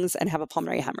their lungs and have a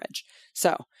pulmonary hemorrhage.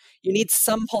 So you need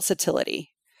some pulsatility.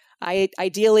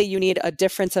 Ideally, you need a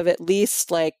difference of at least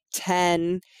like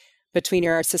 10 between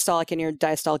your systolic and your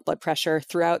diastolic blood pressure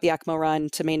throughout the ECMO run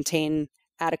to maintain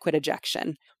adequate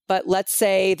ejection. But let's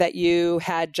say that you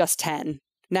had just 10.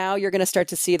 Now you're going to start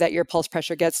to see that your pulse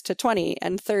pressure gets to 20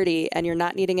 and 30, and you're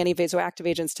not needing any vasoactive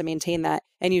agents to maintain that.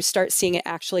 And you start seeing it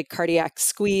actually cardiac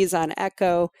squeeze on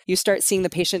echo. You start seeing the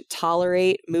patient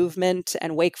tolerate movement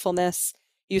and wakefulness.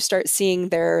 You start seeing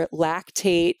their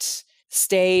lactate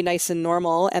stay nice and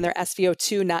normal and their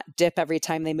SVO2 not dip every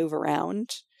time they move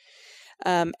around.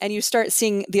 And you start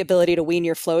seeing the ability to wean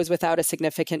your flows without a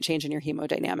significant change in your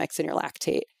hemodynamics and your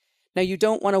lactate. Now, you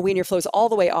don't want to wean your flows all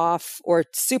the way off or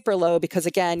super low because,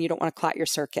 again, you don't want to clot your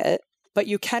circuit, but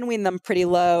you can wean them pretty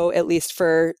low, at least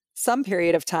for some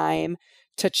period of time,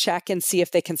 to check and see if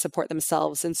they can support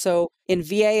themselves. And so in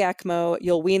VA ECMO,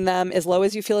 you'll wean them as low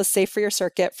as you feel is safe for your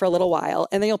circuit for a little while,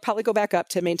 and then you'll probably go back up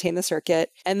to maintain the circuit.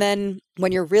 And then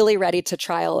when you're really ready to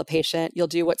trial a patient, you'll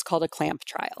do what's called a clamp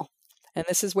trial. And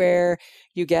this is where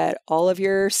you get all of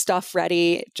your stuff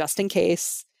ready just in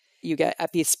case. You get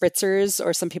epi spritzers,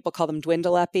 or some people call them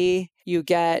dwindle epi. You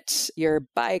get your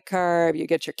bicarb, you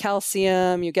get your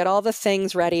calcium, you get all the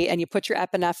things ready, and you put your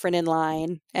epinephrine in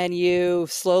line, and you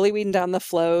slowly wean down the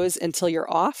flows until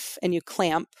you're off, and you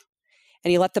clamp,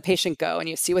 and you let the patient go, and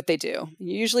you see what they do.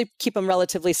 You usually keep them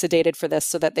relatively sedated for this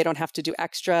so that they don't have to do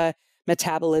extra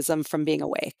metabolism from being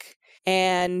awake.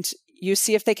 And you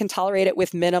see if they can tolerate it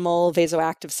with minimal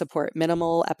vasoactive support,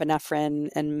 minimal epinephrine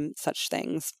and such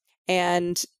things.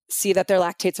 And see that their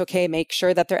lactate's okay, make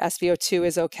sure that their SpO2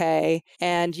 is okay.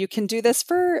 And you can do this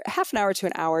for half an hour to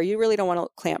an hour. You really don't want to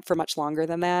clamp for much longer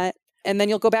than that. And then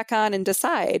you'll go back on and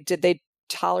decide, did they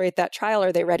tolerate that trial?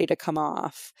 Are they ready to come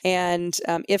off? And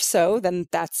if so, then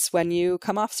that's when you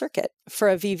come off circuit. For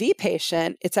a VV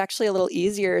patient, it's actually a little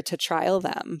easier to trial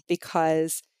them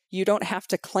because you don't have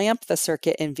to clamp the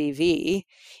circuit in VV.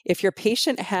 If your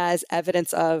patient has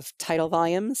evidence of tidal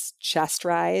volumes, chest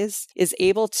rise, is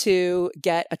able to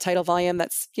get a tidal volume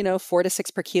that's, 4 to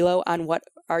 6 per kilo on what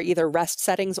are either rest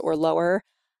settings or lower,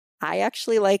 I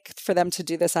actually like for them to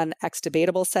do this on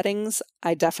extubatable settings.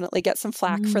 I definitely get some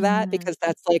flack for that because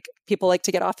that's like people like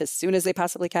to get off as soon as they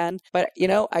possibly can. But,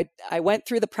 I went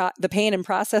through the pain and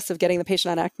process of getting the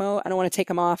patient on ECMO. I don't want to take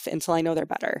them off until I know they're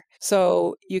better.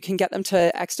 So you can get them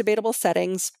to extubatable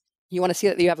settings. You want to see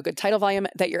that you have a good tidal volume,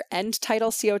 that your end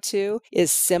tidal CO2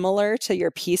 is similar to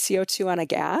your PCO2 on a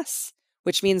gas,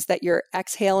 which means that you're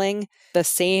exhaling the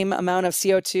same amount of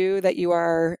CO2 that you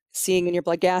are seeing in your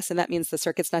blood gas, and that means the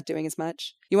circuit's not doing as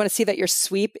much. You want to see that your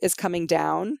sweep is coming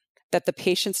down, that the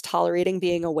patient's tolerating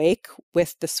being awake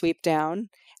with the sweep down.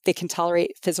 They can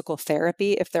tolerate physical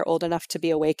therapy if they're old enough to be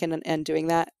awake and doing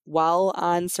that while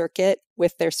on circuit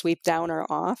with their sweep down or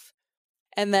off.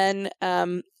 And then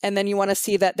you want to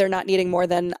see that they're not needing more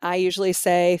than, I usually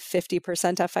say, 50%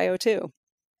 FiO2.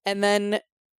 And then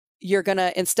you're going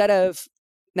to, instead of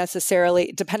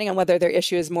necessarily, depending on whether their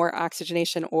issue is more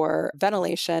oxygenation or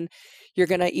ventilation, you're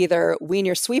going to either wean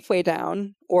your sweep way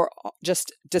down or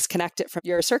just disconnect it from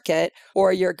your circuit,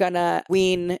 or you're going to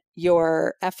wean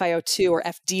your FiO2 or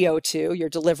FDO2, your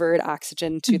delivered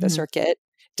oxygen to the circuit,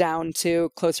 down to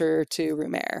closer to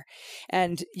room air.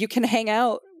 And you can hang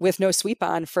out with no sweep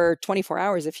on for 24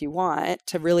 hours if you want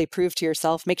to really prove to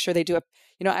yourself, make sure they do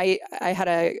I had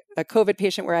a COVID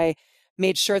patient where I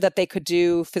made sure that they could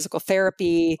do physical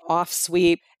therapy off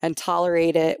sweep and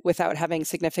tolerate it without having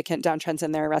significant downtrends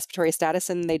in their respiratory status.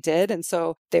 And they did. And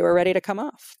so they were ready to come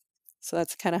off. So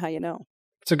that's kind of how you know.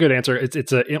 It's a good answer.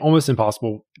 It's almost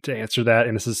impossible to answer that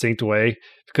in a succinct way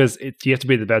because you have to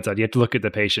be at the bedside. You have to look at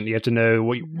the patient. You have to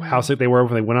know how sick they were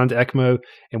when they went on to ECMO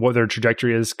and what their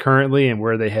trajectory is currently and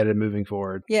where they headed moving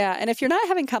forward. Yeah. And if you're not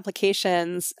having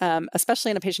complications, especially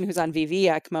in a patient who's on VV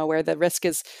ECMO, where the risk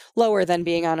is lower than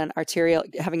being on an arterial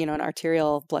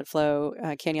blood flow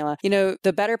cannula,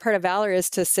 the better part of Valor is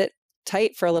to sit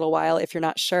tight for a little while if you're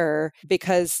not sure,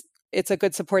 because it's a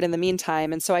good support in the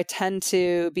meantime. And so I tend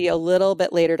to be a little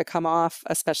bit later to come off,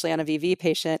 especially on a VV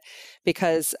patient,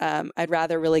 because I'd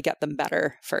rather really get them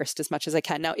better first as much as I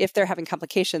can. Now, if they're having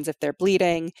complications, if they're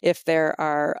bleeding, if there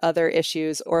are other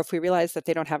issues, or if we realize that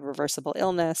they don't have a reversible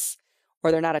illness,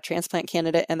 or they're not a transplant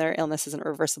candidate and their illness isn't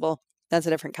reversible, that's a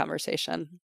different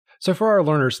conversation. So for our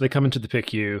learners, they come into the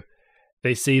PICU,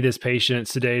 they see this patient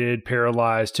sedated,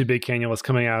 paralyzed, 2 big cannulas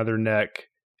coming out of their neck.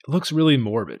 It looks really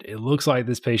morbid. It looks like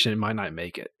this patient might not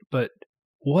make it. But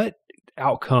what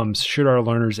outcomes should our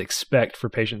learners expect for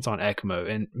patients on ECMO?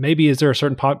 And maybe is there a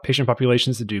certain patient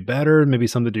populations that do better, maybe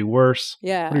some that do worse?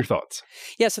 Yeah. What are your thoughts?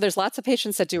 Yeah, so there's lots of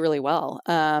patients that do really well.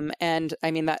 And I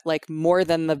mean that like more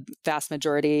than the vast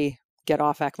majority get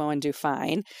off ECMO and do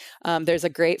fine. There's a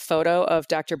great photo of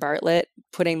Dr. Bartlett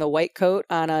putting the white coat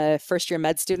on a first-year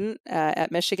med student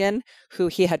at Michigan who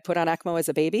he had put on ECMO as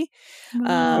a baby.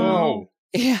 Whoa.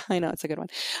 Yeah, I know. It's a good one.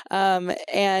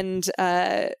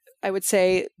 I would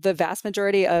say the vast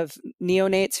majority of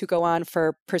neonates who go on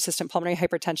for persistent pulmonary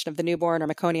hypertension of the newborn or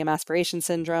meconium aspiration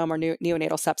syndrome or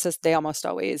neonatal sepsis, they almost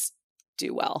always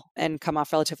do well and come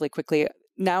off relatively quickly.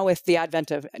 Now with the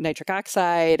advent of nitric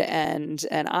oxide and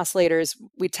oscillators,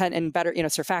 we tend, and better,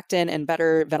 surfactant and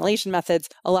better ventilation methods,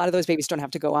 a lot of those babies don't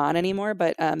have to go on anymore.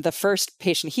 But the first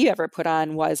patient he ever put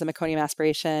on was a meconium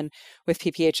aspiration with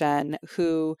PPHN,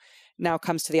 who now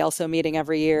comes to the ELSO meeting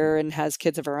every year and has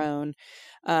kids of her own.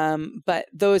 But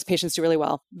those patients do really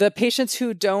well. The patients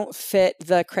who don't fit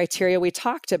the criteria we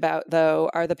talked about, though,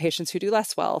 are the patients who do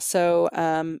less well. So,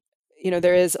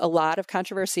 there is a lot of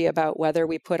controversy about whether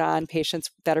we put on patients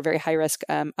that are very high risk.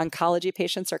 Oncology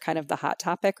patients are kind of the hot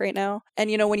topic right now. And,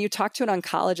 when you talk to an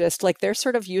oncologist, like they're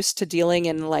sort of used to dealing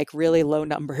in like really low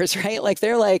numbers, right?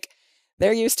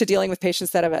 They're used to dealing with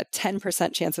patients that have a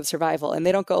 10% chance of survival. And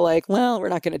they don't go like, well, we're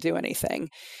not going to do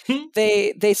anything.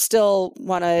 They still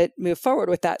want to move forward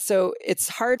with that. So it's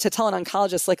hard to tell an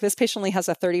oncologist, like this patient only has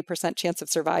a 30% chance of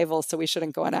survival, so we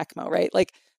shouldn't go on ECMO, right?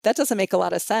 Like that doesn't make a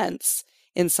lot of sense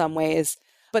in some ways.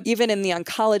 But even in the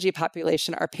oncology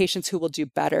population are patients who will do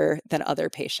better than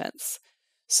other patients.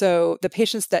 So the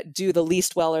patients that do the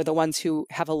least well are the ones who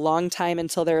have a long time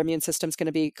until their immune system is going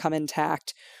to become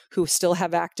intact, who still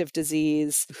have active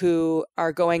disease, who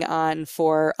are going on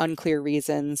for unclear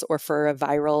reasons or for a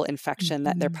viral infection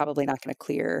that they're probably not going to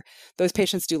clear. Those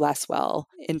patients do less well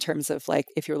in terms of like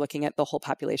if you're looking at the whole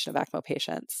population of ECMO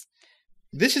patients.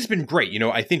 This has been great.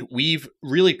 I think we've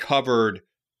really covered,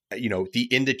 the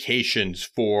indications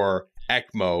for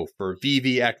ECMO, for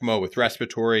VV ECMO with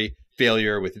respiratory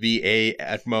failure, with VA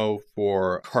ECMO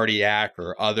for cardiac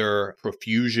or other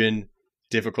perfusion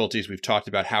difficulties. We've talked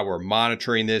about how we're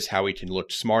monitoring this, how we can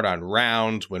look smart on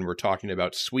rounds when we're talking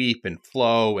about sweep and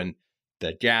flow and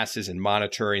the gases and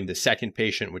monitoring the second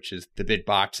patient, which is the big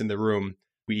box in the room.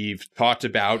 We've talked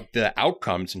about the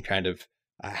outcomes and kind of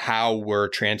how we're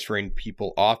transferring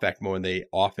people off ECMO, and they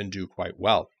often do quite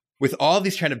well. With all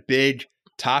these kind of big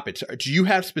topics, do you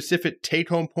have specific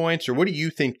take-home points, or what do you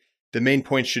think the main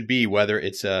points should be, whether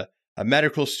it's a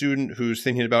medical student who's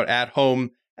thinking about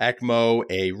at-home ECMO,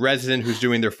 a resident who's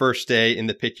doing their first day in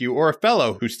the PICU, or a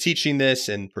fellow who's teaching this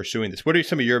and pursuing this? What are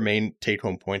some of your main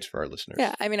take-home points for our listeners?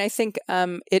 Yeah, I think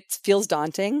it feels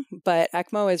daunting, but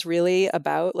ECMO is really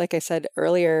about, like I said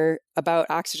earlier, about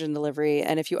oxygen delivery.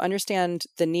 And if you understand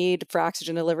the need for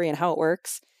oxygen delivery and how it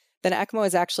works, then ECMO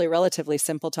is actually relatively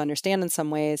simple to understand in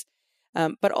some ways,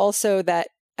 but also that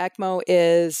ECMO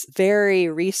is very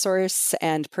resource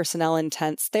and personnel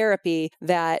intense therapy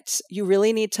that you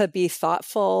really need to be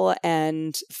thoughtful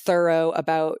and thorough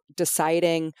about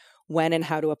deciding when and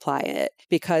how to apply it,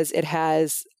 because it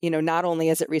has, not only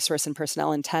is it resource and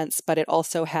personnel intense, but it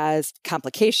also has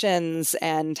complications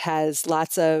and has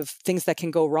lots of things that can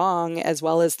go wrong as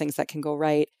well as things that can go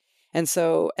right. And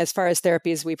so as far as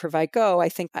therapies we provide go,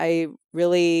 I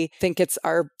really think it's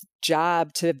our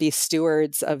job to be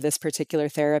stewards of this particular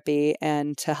therapy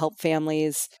and to help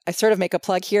families. I sort of make a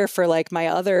plug here for like my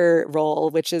other role,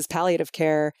 which is palliative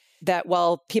care, that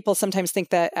while people sometimes think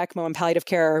that ECMO and palliative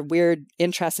care are weird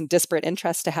interests and disparate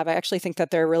interests to have, I actually think that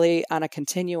they're really on a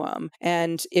continuum.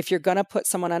 And if you're going to put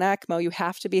someone on ECMO, you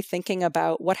have to be thinking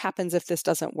about what happens if this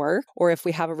doesn't work, or if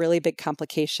we have a really big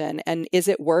complication, and is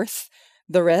it worth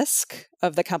the risk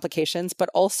of the complications, but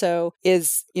also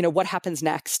is, what happens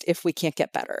next if we can't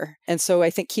get better? And so I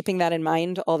think keeping that in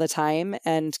mind all the time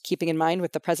and keeping in mind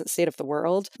with the present state of the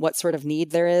world, what sort of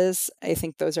need there is, I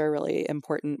think those are really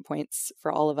important points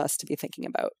for all of us to be thinking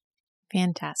about.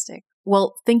 Fantastic.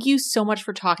 Well, thank you so much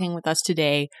for talking with us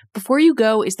today. Before you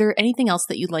go, is there anything else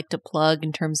that you'd like to plug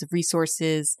in terms of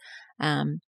resources,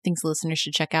 things listeners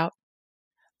should check out?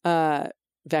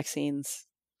 Vaccines.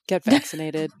 Get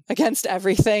vaccinated against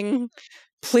everything.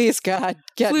 Please, God,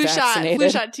 get vaccinated. Flu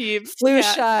shot team. Flu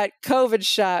shot, COVID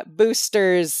shot,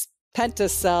 boosters,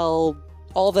 Pentacell,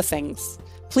 all the things.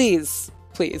 Please.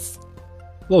 A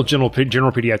little general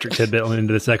pediatric tidbit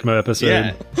into this ECMO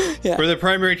episode. Yeah. For the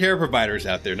primary care providers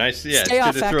out there. Nice. Yeah, Stay it's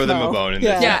good to throw them a bone in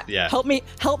this. Yeah. Help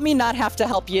me not have to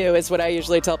help you is what I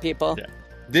usually tell people. Yeah.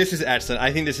 This is excellent.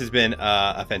 I think this has been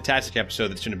a fantastic episode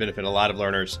that's going to benefit a lot of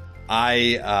learners.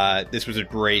 This was a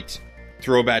great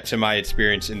throwback to my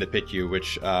experience in the PICU,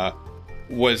 which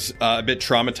was a bit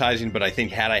traumatizing, but I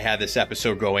think had I had this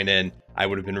episode going in, I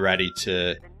would have been ready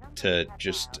to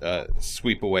just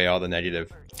sweep away all the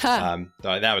negative.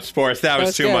 That was forced. That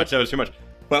was too much.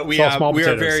 But we are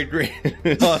very great.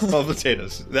 Small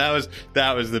potatoes. That was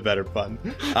the better pun.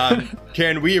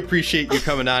 Karen, we appreciate you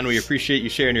coming on. We appreciate you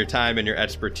sharing your time and your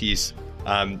expertise.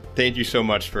 Thank you so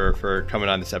much for coming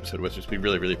on this episode with us. We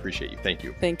really, really appreciate you. Thank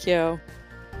you. Thank you.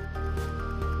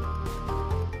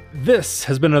 This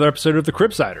has been another episode of the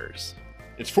Cribsiders.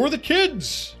 It's for the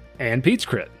kids. And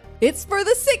PedsCrit. It's for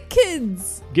the sick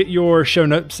kids. Get your show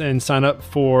notes and sign up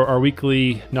for our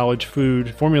weekly Knowledge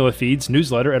Food Formula Feeds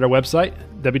newsletter at our website,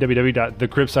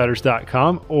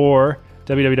 www.thecribsiders.com or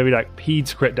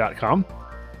www.PedsCrit.com.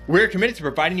 We're committed to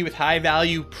providing you with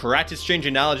high-value,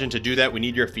 practice-changing knowledge, and to do that, we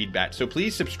need your feedback. So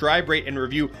please subscribe, rate, and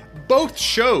review both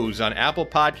shows on Apple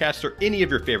Podcasts or any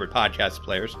of your favorite podcast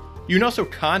players. You can also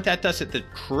contact us at the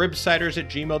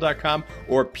Cribsiders@gmail.com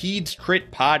or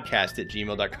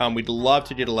PedsCritPodcast@gmail.com. We'd love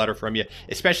to get a letter from you,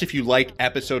 especially if you like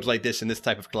episodes like this and this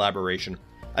type of collaboration.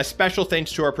 A special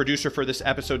thanks to our producer for this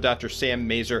episode, Dr. Sam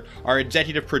Mazer, our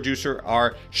executive producer,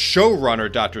 our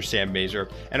showrunner, Dr. Sam Mazer,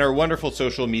 and our wonderful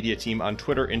social media team on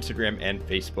Twitter, Instagram, and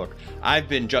Facebook. I've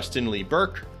been Justin Lee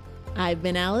Burke. I've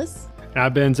been Alice. And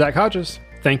I've been Zach Hodges.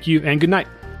 Thank you and good night.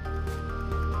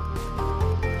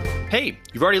 Hey,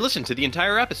 you've already listened to the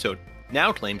entire episode.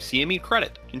 Now claim CME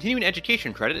credit. Continuing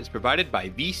education credit is provided by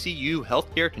VCU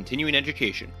Healthcare Continuing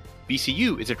Education.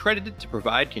 VCU is accredited to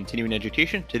provide continuing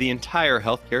education to the entire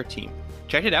healthcare team.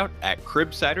 Check it out at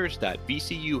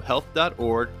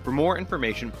cribsiders.vcuhealth.org for more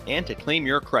information and to claim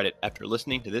your credit after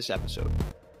listening to this episode.